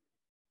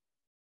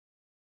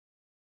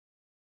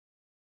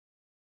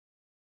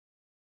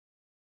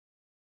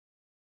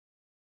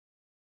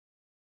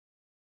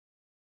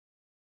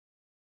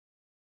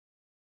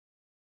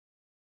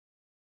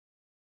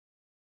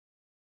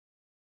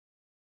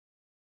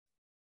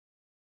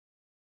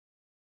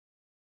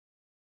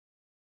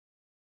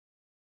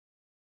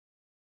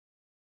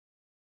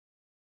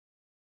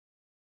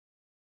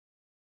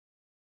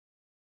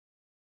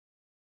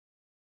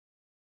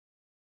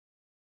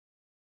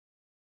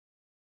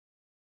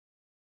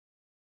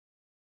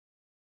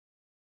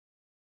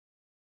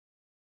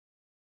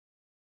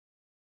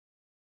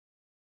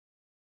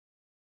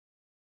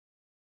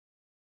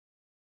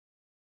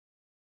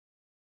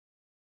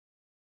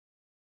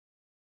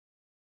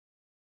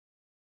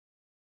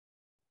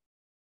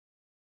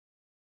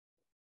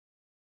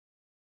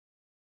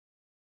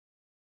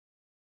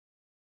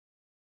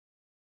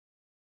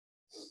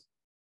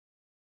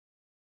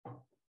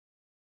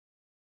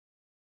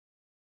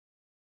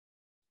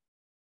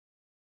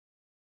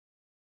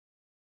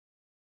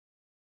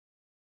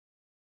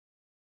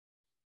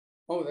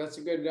 Oh, that's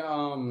a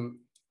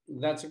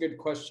good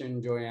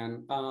question,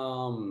 Joanne.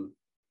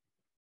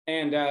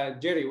 And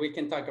Jerry, we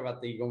can talk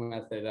about the ego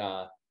method.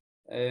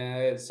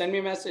 Send me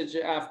a message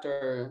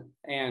after,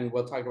 and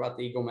we'll talk about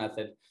the ego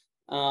method.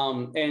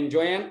 And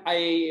Joanne,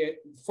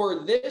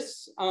 for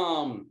this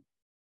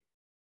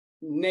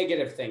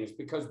negative things,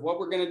 because what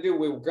we're going to do,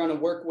 we're going to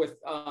work with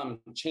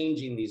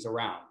changing these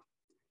around.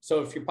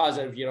 So if you're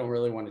positive, you don't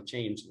really want to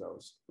change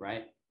those,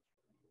 right?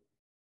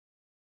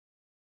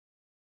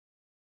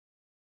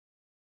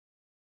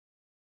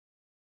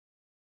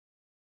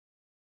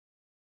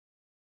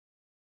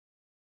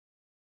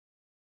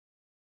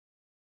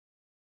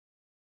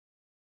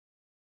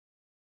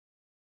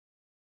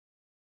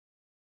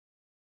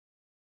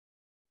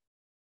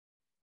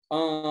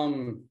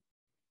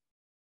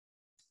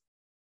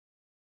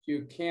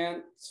 You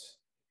can't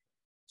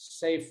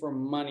save for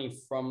money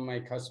from my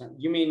customer.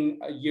 You mean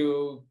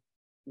you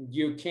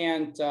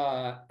can't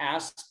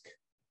ask?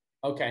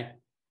 Okay,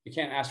 you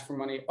can't ask for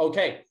money.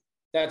 Okay,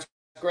 that's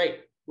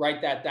great.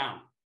 Write that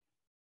down.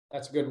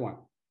 That's a good one.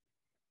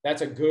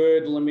 That's a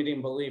good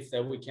limiting belief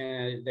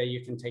that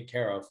you can take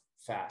care of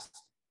fast.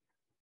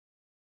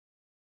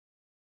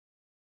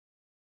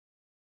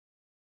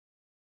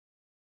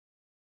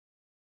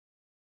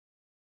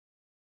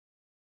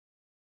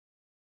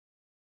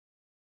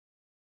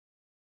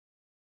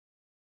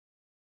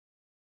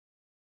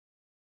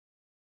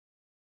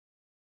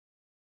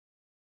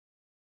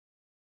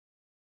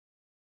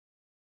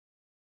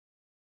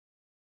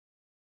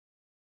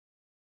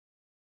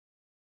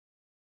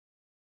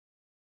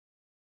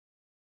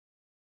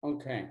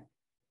 Okay.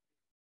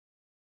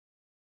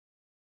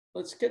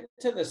 Let's get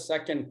to the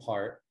second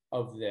part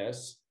of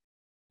this.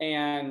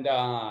 And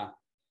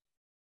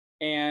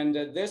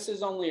this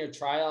is only a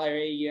trial.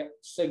 I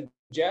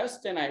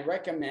suggest and I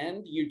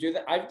recommend you do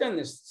that. I've done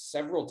this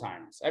several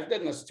times. I've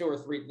done this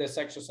this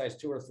exercise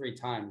 2 or 3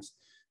 times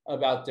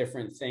about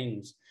different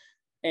things.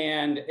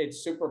 And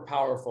it's super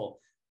powerful.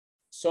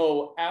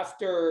 So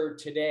after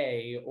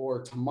today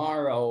or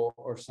tomorrow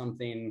or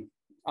something,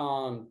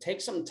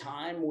 take some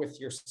time with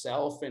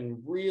yourself and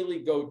really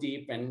go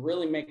deep and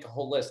really make a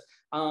whole list.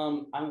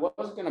 I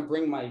was going to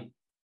bring my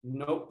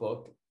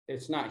notebook.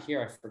 It's not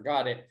here. I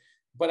forgot it.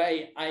 But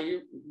I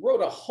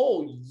wrote a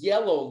whole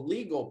yellow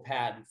legal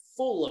pad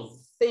full of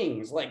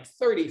things, like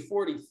 30,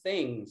 40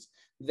 things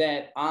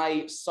that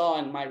I saw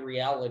in my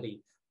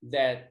reality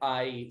that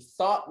I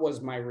thought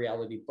was my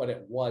reality, but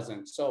it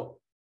wasn't. So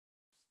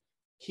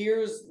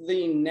here's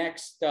the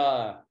next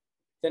step.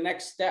 The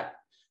next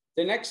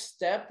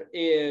step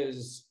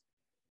is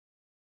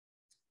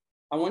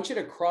I want you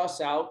to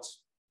cross out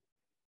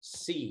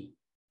C.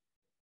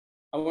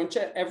 I want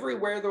you,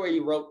 everywhere the way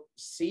you wrote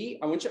C,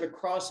 I want you to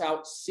cross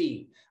out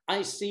C.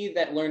 I see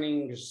that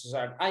learning English is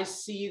hard. I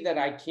see that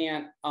I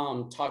can't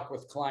talk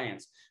with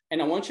clients.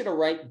 And I want you to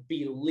write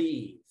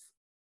believe.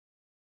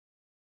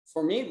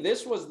 For me,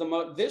 this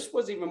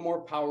was even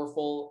more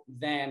powerful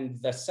than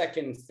the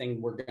second thing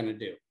we're going to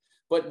do.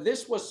 But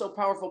this was so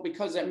powerful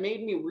because it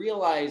made me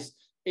realize,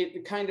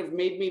 it kind of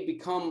made me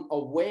become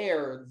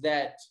aware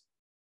that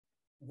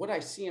what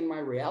I see in my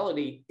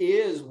reality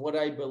is what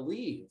I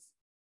believe.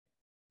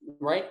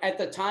 Right at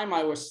the time,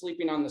 I was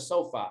sleeping on the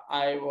sofa.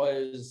 I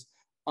was,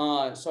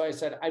 so I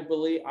said,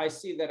 I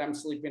see that I'm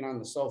sleeping on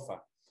the sofa,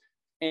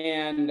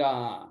 and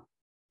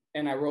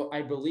I wrote,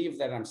 I believe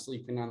that I'm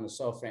sleeping on the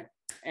sofa,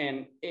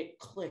 and it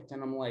clicked,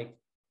 and I'm like,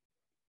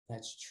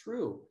 that's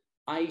true.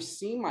 I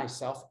see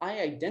myself, I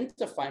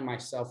identify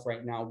myself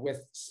right now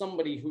with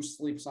somebody who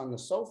sleeps on the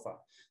sofa.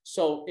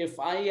 So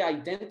if I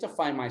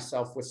identify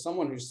myself with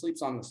someone who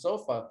sleeps on the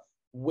sofa,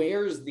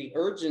 where's the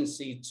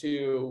urgency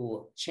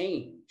to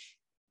change?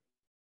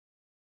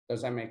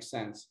 Does that make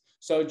sense?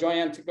 So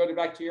Joanne, to go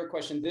back to your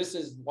question, this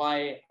is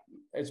why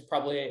it's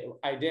probably,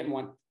 I didn't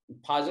want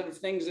positive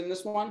things in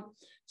this one.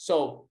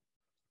 So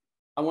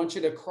I want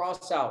you to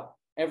cross out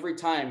every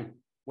time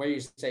where you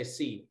say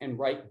see and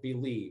write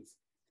believe,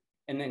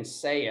 and then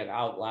say it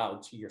out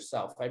loud to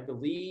yourself. I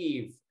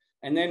believe.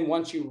 And then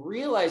once you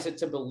realize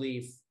it's a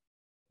belief,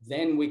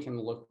 then we can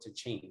look to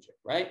change it,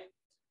 right?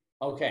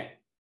 Okay.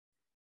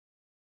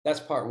 That's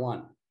part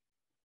one.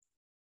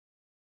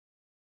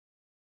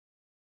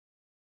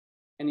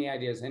 Any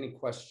ideas, any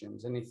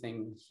questions,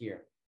 anything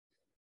here?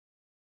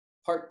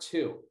 Part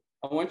two,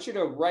 I want you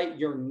to write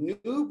your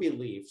new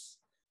beliefs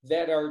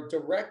that are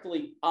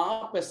directly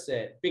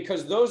opposite,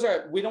 because those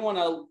are, we don't want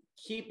to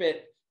keep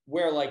it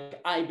where like,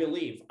 I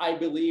believe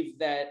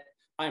that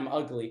I'm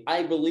ugly.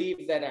 I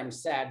believe that I'm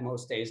sad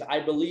most days.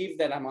 I believe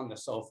that I'm on the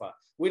sofa.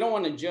 We don't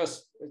want to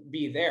just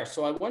be there.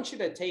 So I want you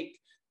to take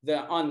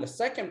on the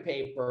second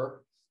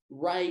paper,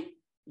 write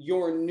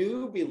your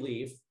new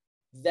belief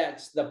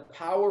that's the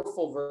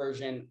powerful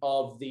version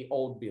of the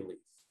old belief.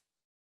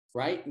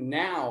 Right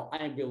now,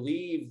 I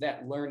believe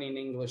that learning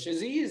English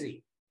is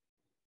easy.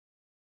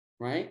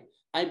 Right?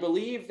 I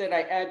believe that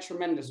I add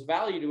tremendous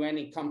value to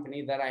any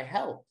company that I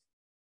help.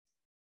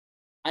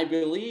 I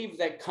believe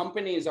that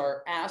companies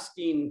are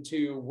asking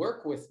to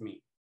work with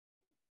me.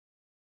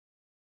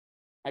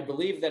 I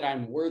believe that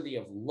I'm worthy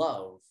of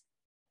love.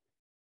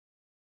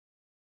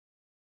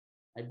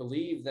 I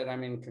believe that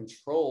I'm in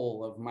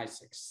control of my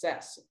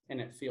success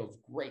and it feels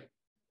great.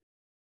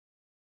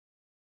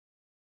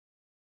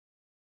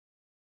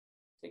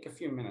 Take a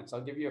few minutes.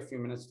 I'll give you a few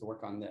minutes to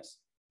work on this.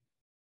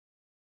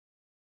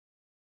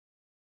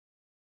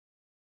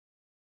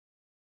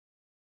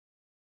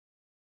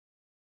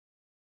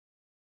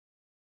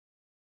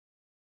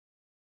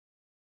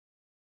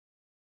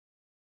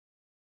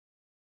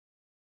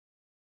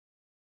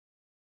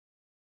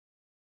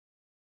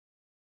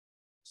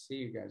 See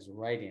you guys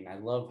writing. I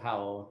love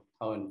how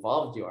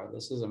involved you are.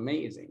 This is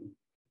amazing.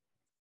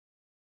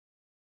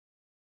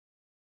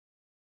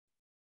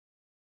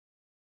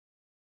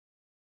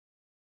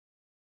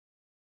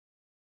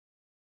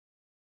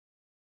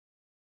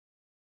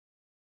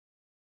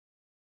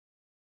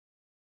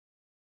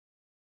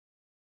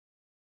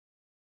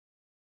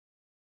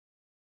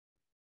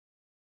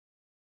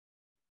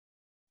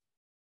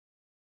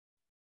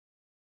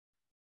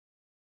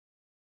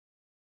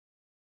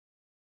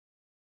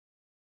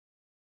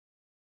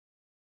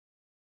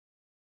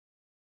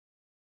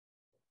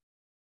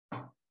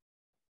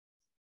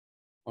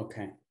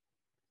 Okay.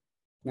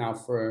 Now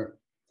for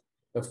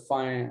the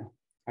fine,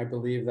 I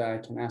believe that I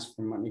can ask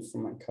for money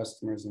from my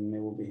customers and they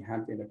will be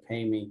happy to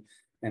pay me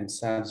and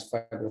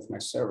satisfied with my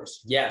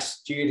service.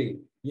 Yes, Judy.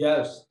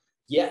 Yes,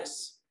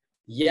 yes,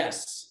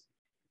 yes,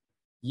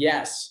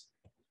 yes.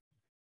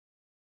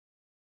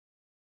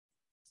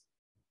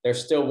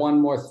 There's still one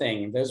more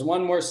thing. There's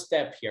one more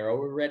step here.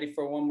 Are we ready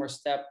for one more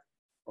step,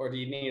 or do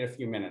you need a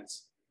few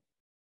minutes?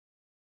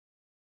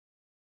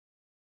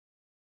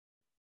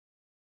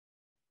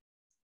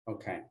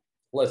 Okay,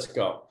 let's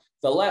go.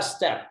 The last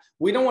step.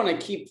 We don't want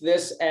to keep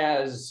this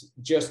as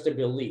just a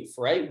belief,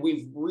 right?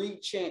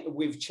 We've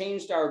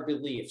changed our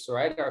beliefs,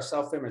 right? Our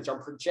self-image, our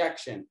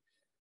projection,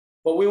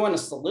 but we want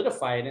to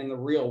solidify it in the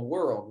real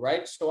world,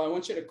 right? So I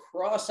want you to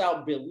cross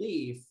out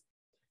belief,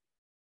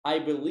 I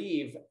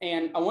believe,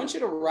 and I want you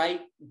to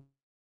write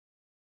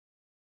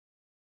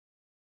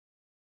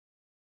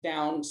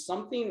down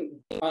something,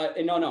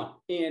 in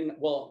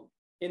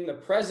the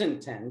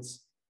present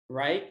tense,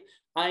 right?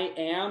 I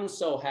am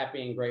so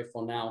happy and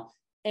grateful now,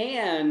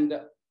 and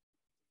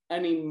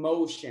an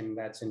emotion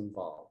that's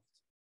involved,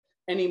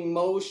 an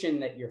emotion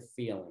that you're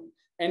feeling,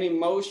 an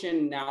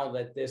emotion now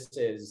that this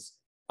is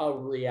a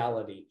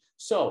reality.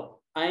 So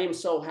I am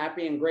so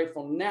happy and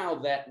grateful now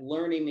that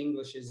learning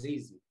English is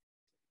easy.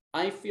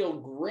 I feel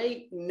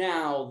great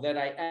now that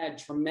I add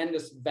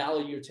tremendous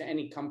value to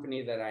any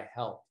company that I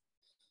help.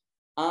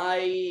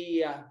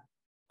 I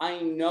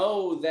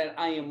know that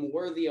I am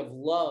worthy of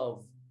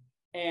love,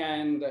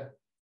 and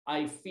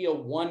I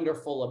feel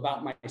wonderful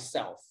about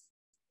myself.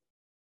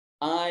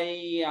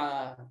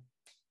 I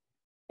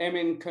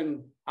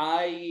am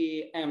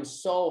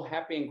so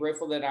happy and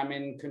grateful that I'm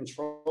in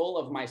control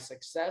of my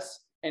success,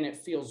 and it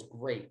feels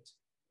great.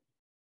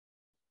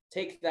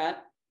 Take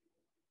that.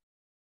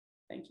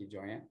 Thank you,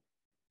 Joanne.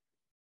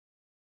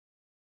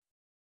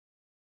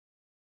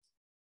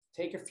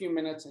 Take a few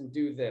minutes and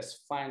do this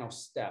final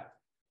step.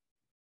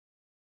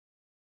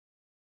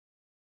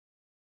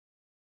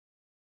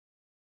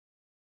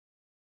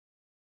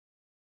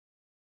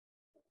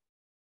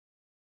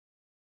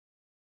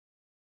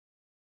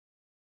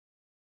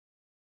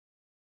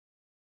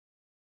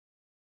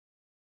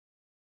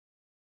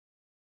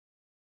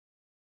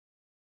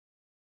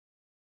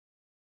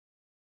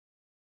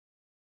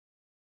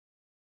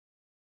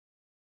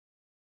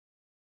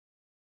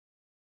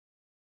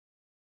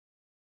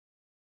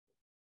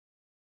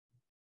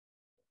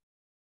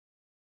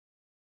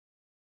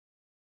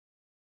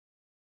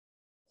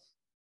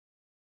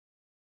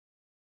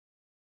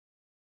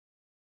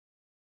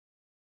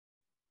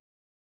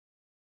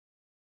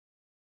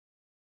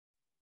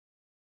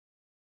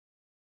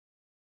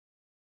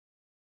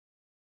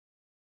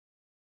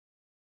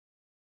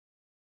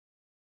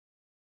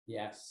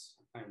 Yes,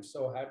 I'm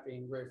so happy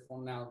and grateful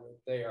now that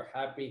they are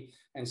happy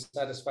and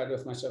satisfied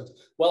with myself.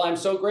 Well, I'm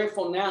so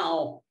grateful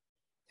now,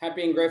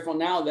 happy and grateful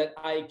now that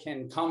I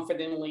can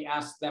confidently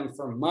ask them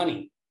for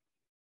money,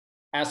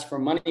 ask for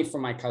money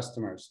from my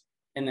customers,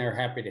 and they're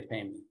happy to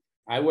pay me.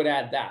 I would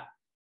add that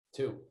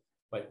too,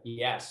 but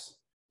yes,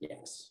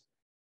 yes.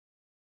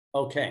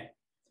 Okay.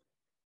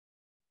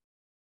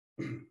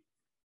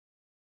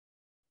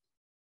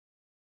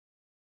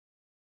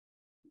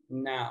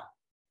 Now,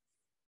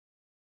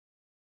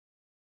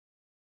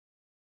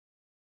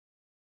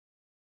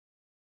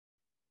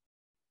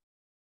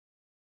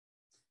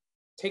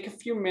 take a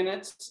few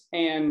minutes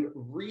and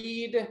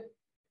read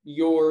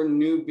your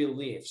new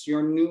beliefs,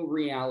 your new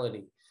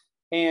reality.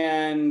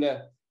 And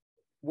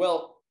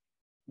well,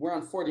 we're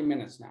on 40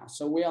 minutes now,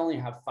 so we only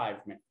have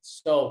 5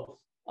 minutes. So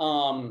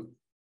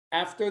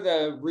after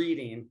the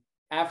reading,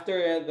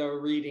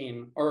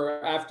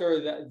 or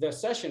after the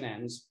session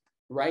ends,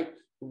 right,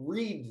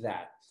 read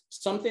that.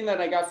 Something that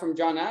I got from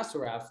John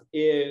Assaraf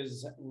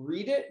is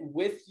read it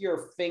with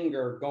your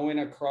finger going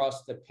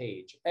across the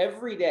page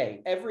every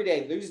day.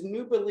 There's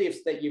new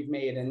beliefs that you've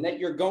made and that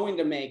you're going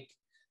to make,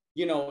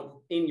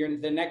 in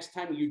the next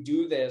time you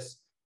do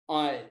this,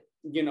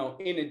 in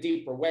a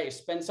deeper way.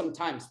 Spend some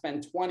time,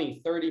 spend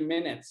 20, 30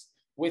 minutes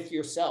with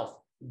yourself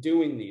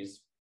doing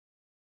these.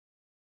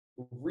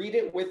 Read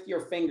it with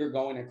your finger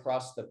going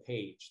across the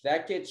page.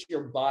 That gets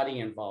your body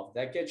involved.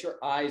 That gets your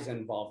eyes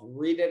involved.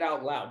 Read it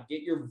out loud.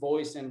 Get your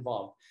voice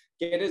involved.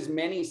 Get as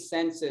many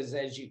senses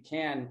as you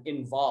can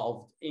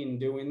involved in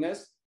doing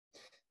this.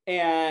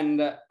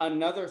 And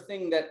another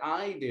thing that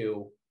I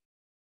do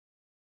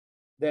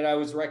that I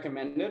was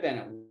recommended and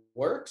it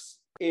works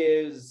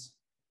is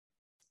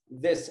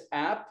this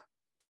app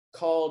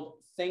called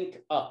Think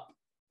Up.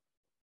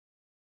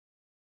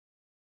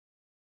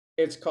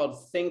 It's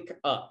called Think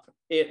Up.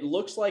 It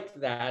looks like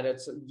that.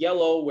 It's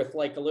yellow with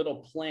like a little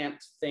plant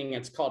thing.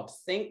 It's called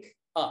Think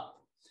Up.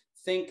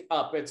 Think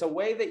Up. It's a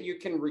way that you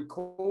can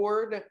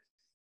record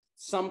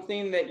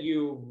something that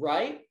you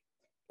write,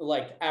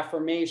 like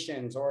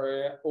affirmations,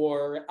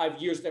 or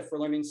I've used it for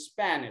learning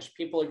Spanish.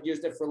 People have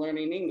used it for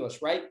learning English,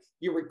 right?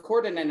 You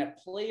record it and it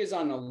plays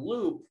on a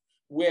loop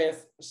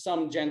with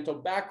some gentle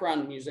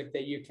background music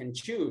that you can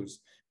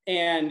choose.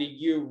 And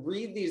you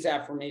read these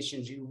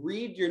affirmations, you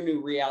read your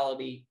new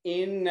reality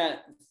in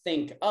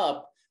Think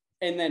Up,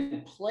 and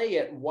then play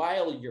it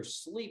while you're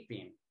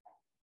sleeping.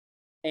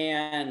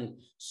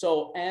 And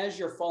so as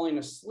you're falling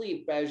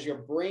asleep, as your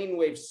brain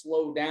waves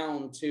slow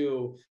down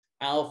to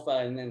alpha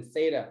and then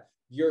theta,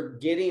 you're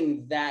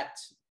getting that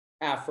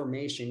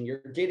affirmation.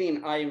 You're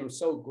getting, I am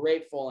so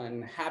grateful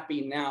and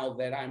happy now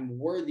that I'm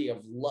worthy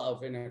of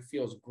love and it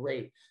feels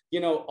great.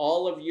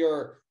 All of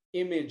your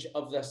image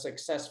of the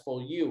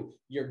successful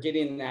you're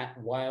getting that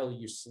while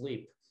you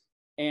sleep.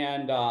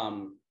 And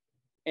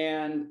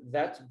And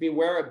that's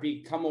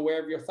become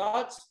aware of your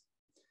thoughts,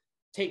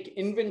 take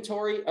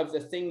inventory of the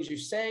things you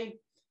say,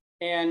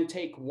 and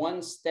take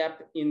one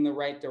step in the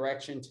right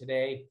direction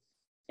today.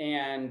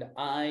 And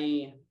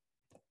I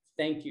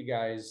thank you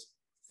guys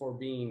for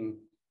being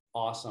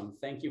awesome.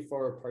 Thank you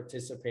for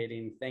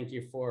participating. Thank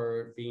you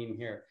for being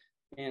here.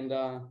 And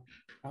I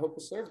hope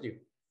it served you.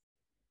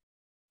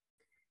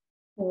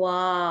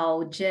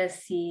 Wow,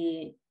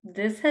 Jesse,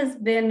 this has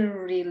been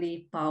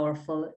really powerful.